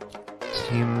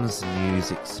 Tim's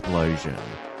News Explosion.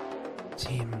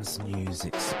 Tim's News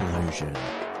Explosion.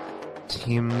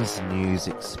 Tim's News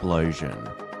Explosion.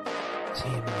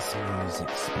 Tim's News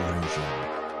Explosion.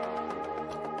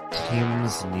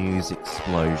 Tim's News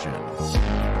Explosion.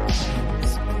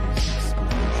 Tim's News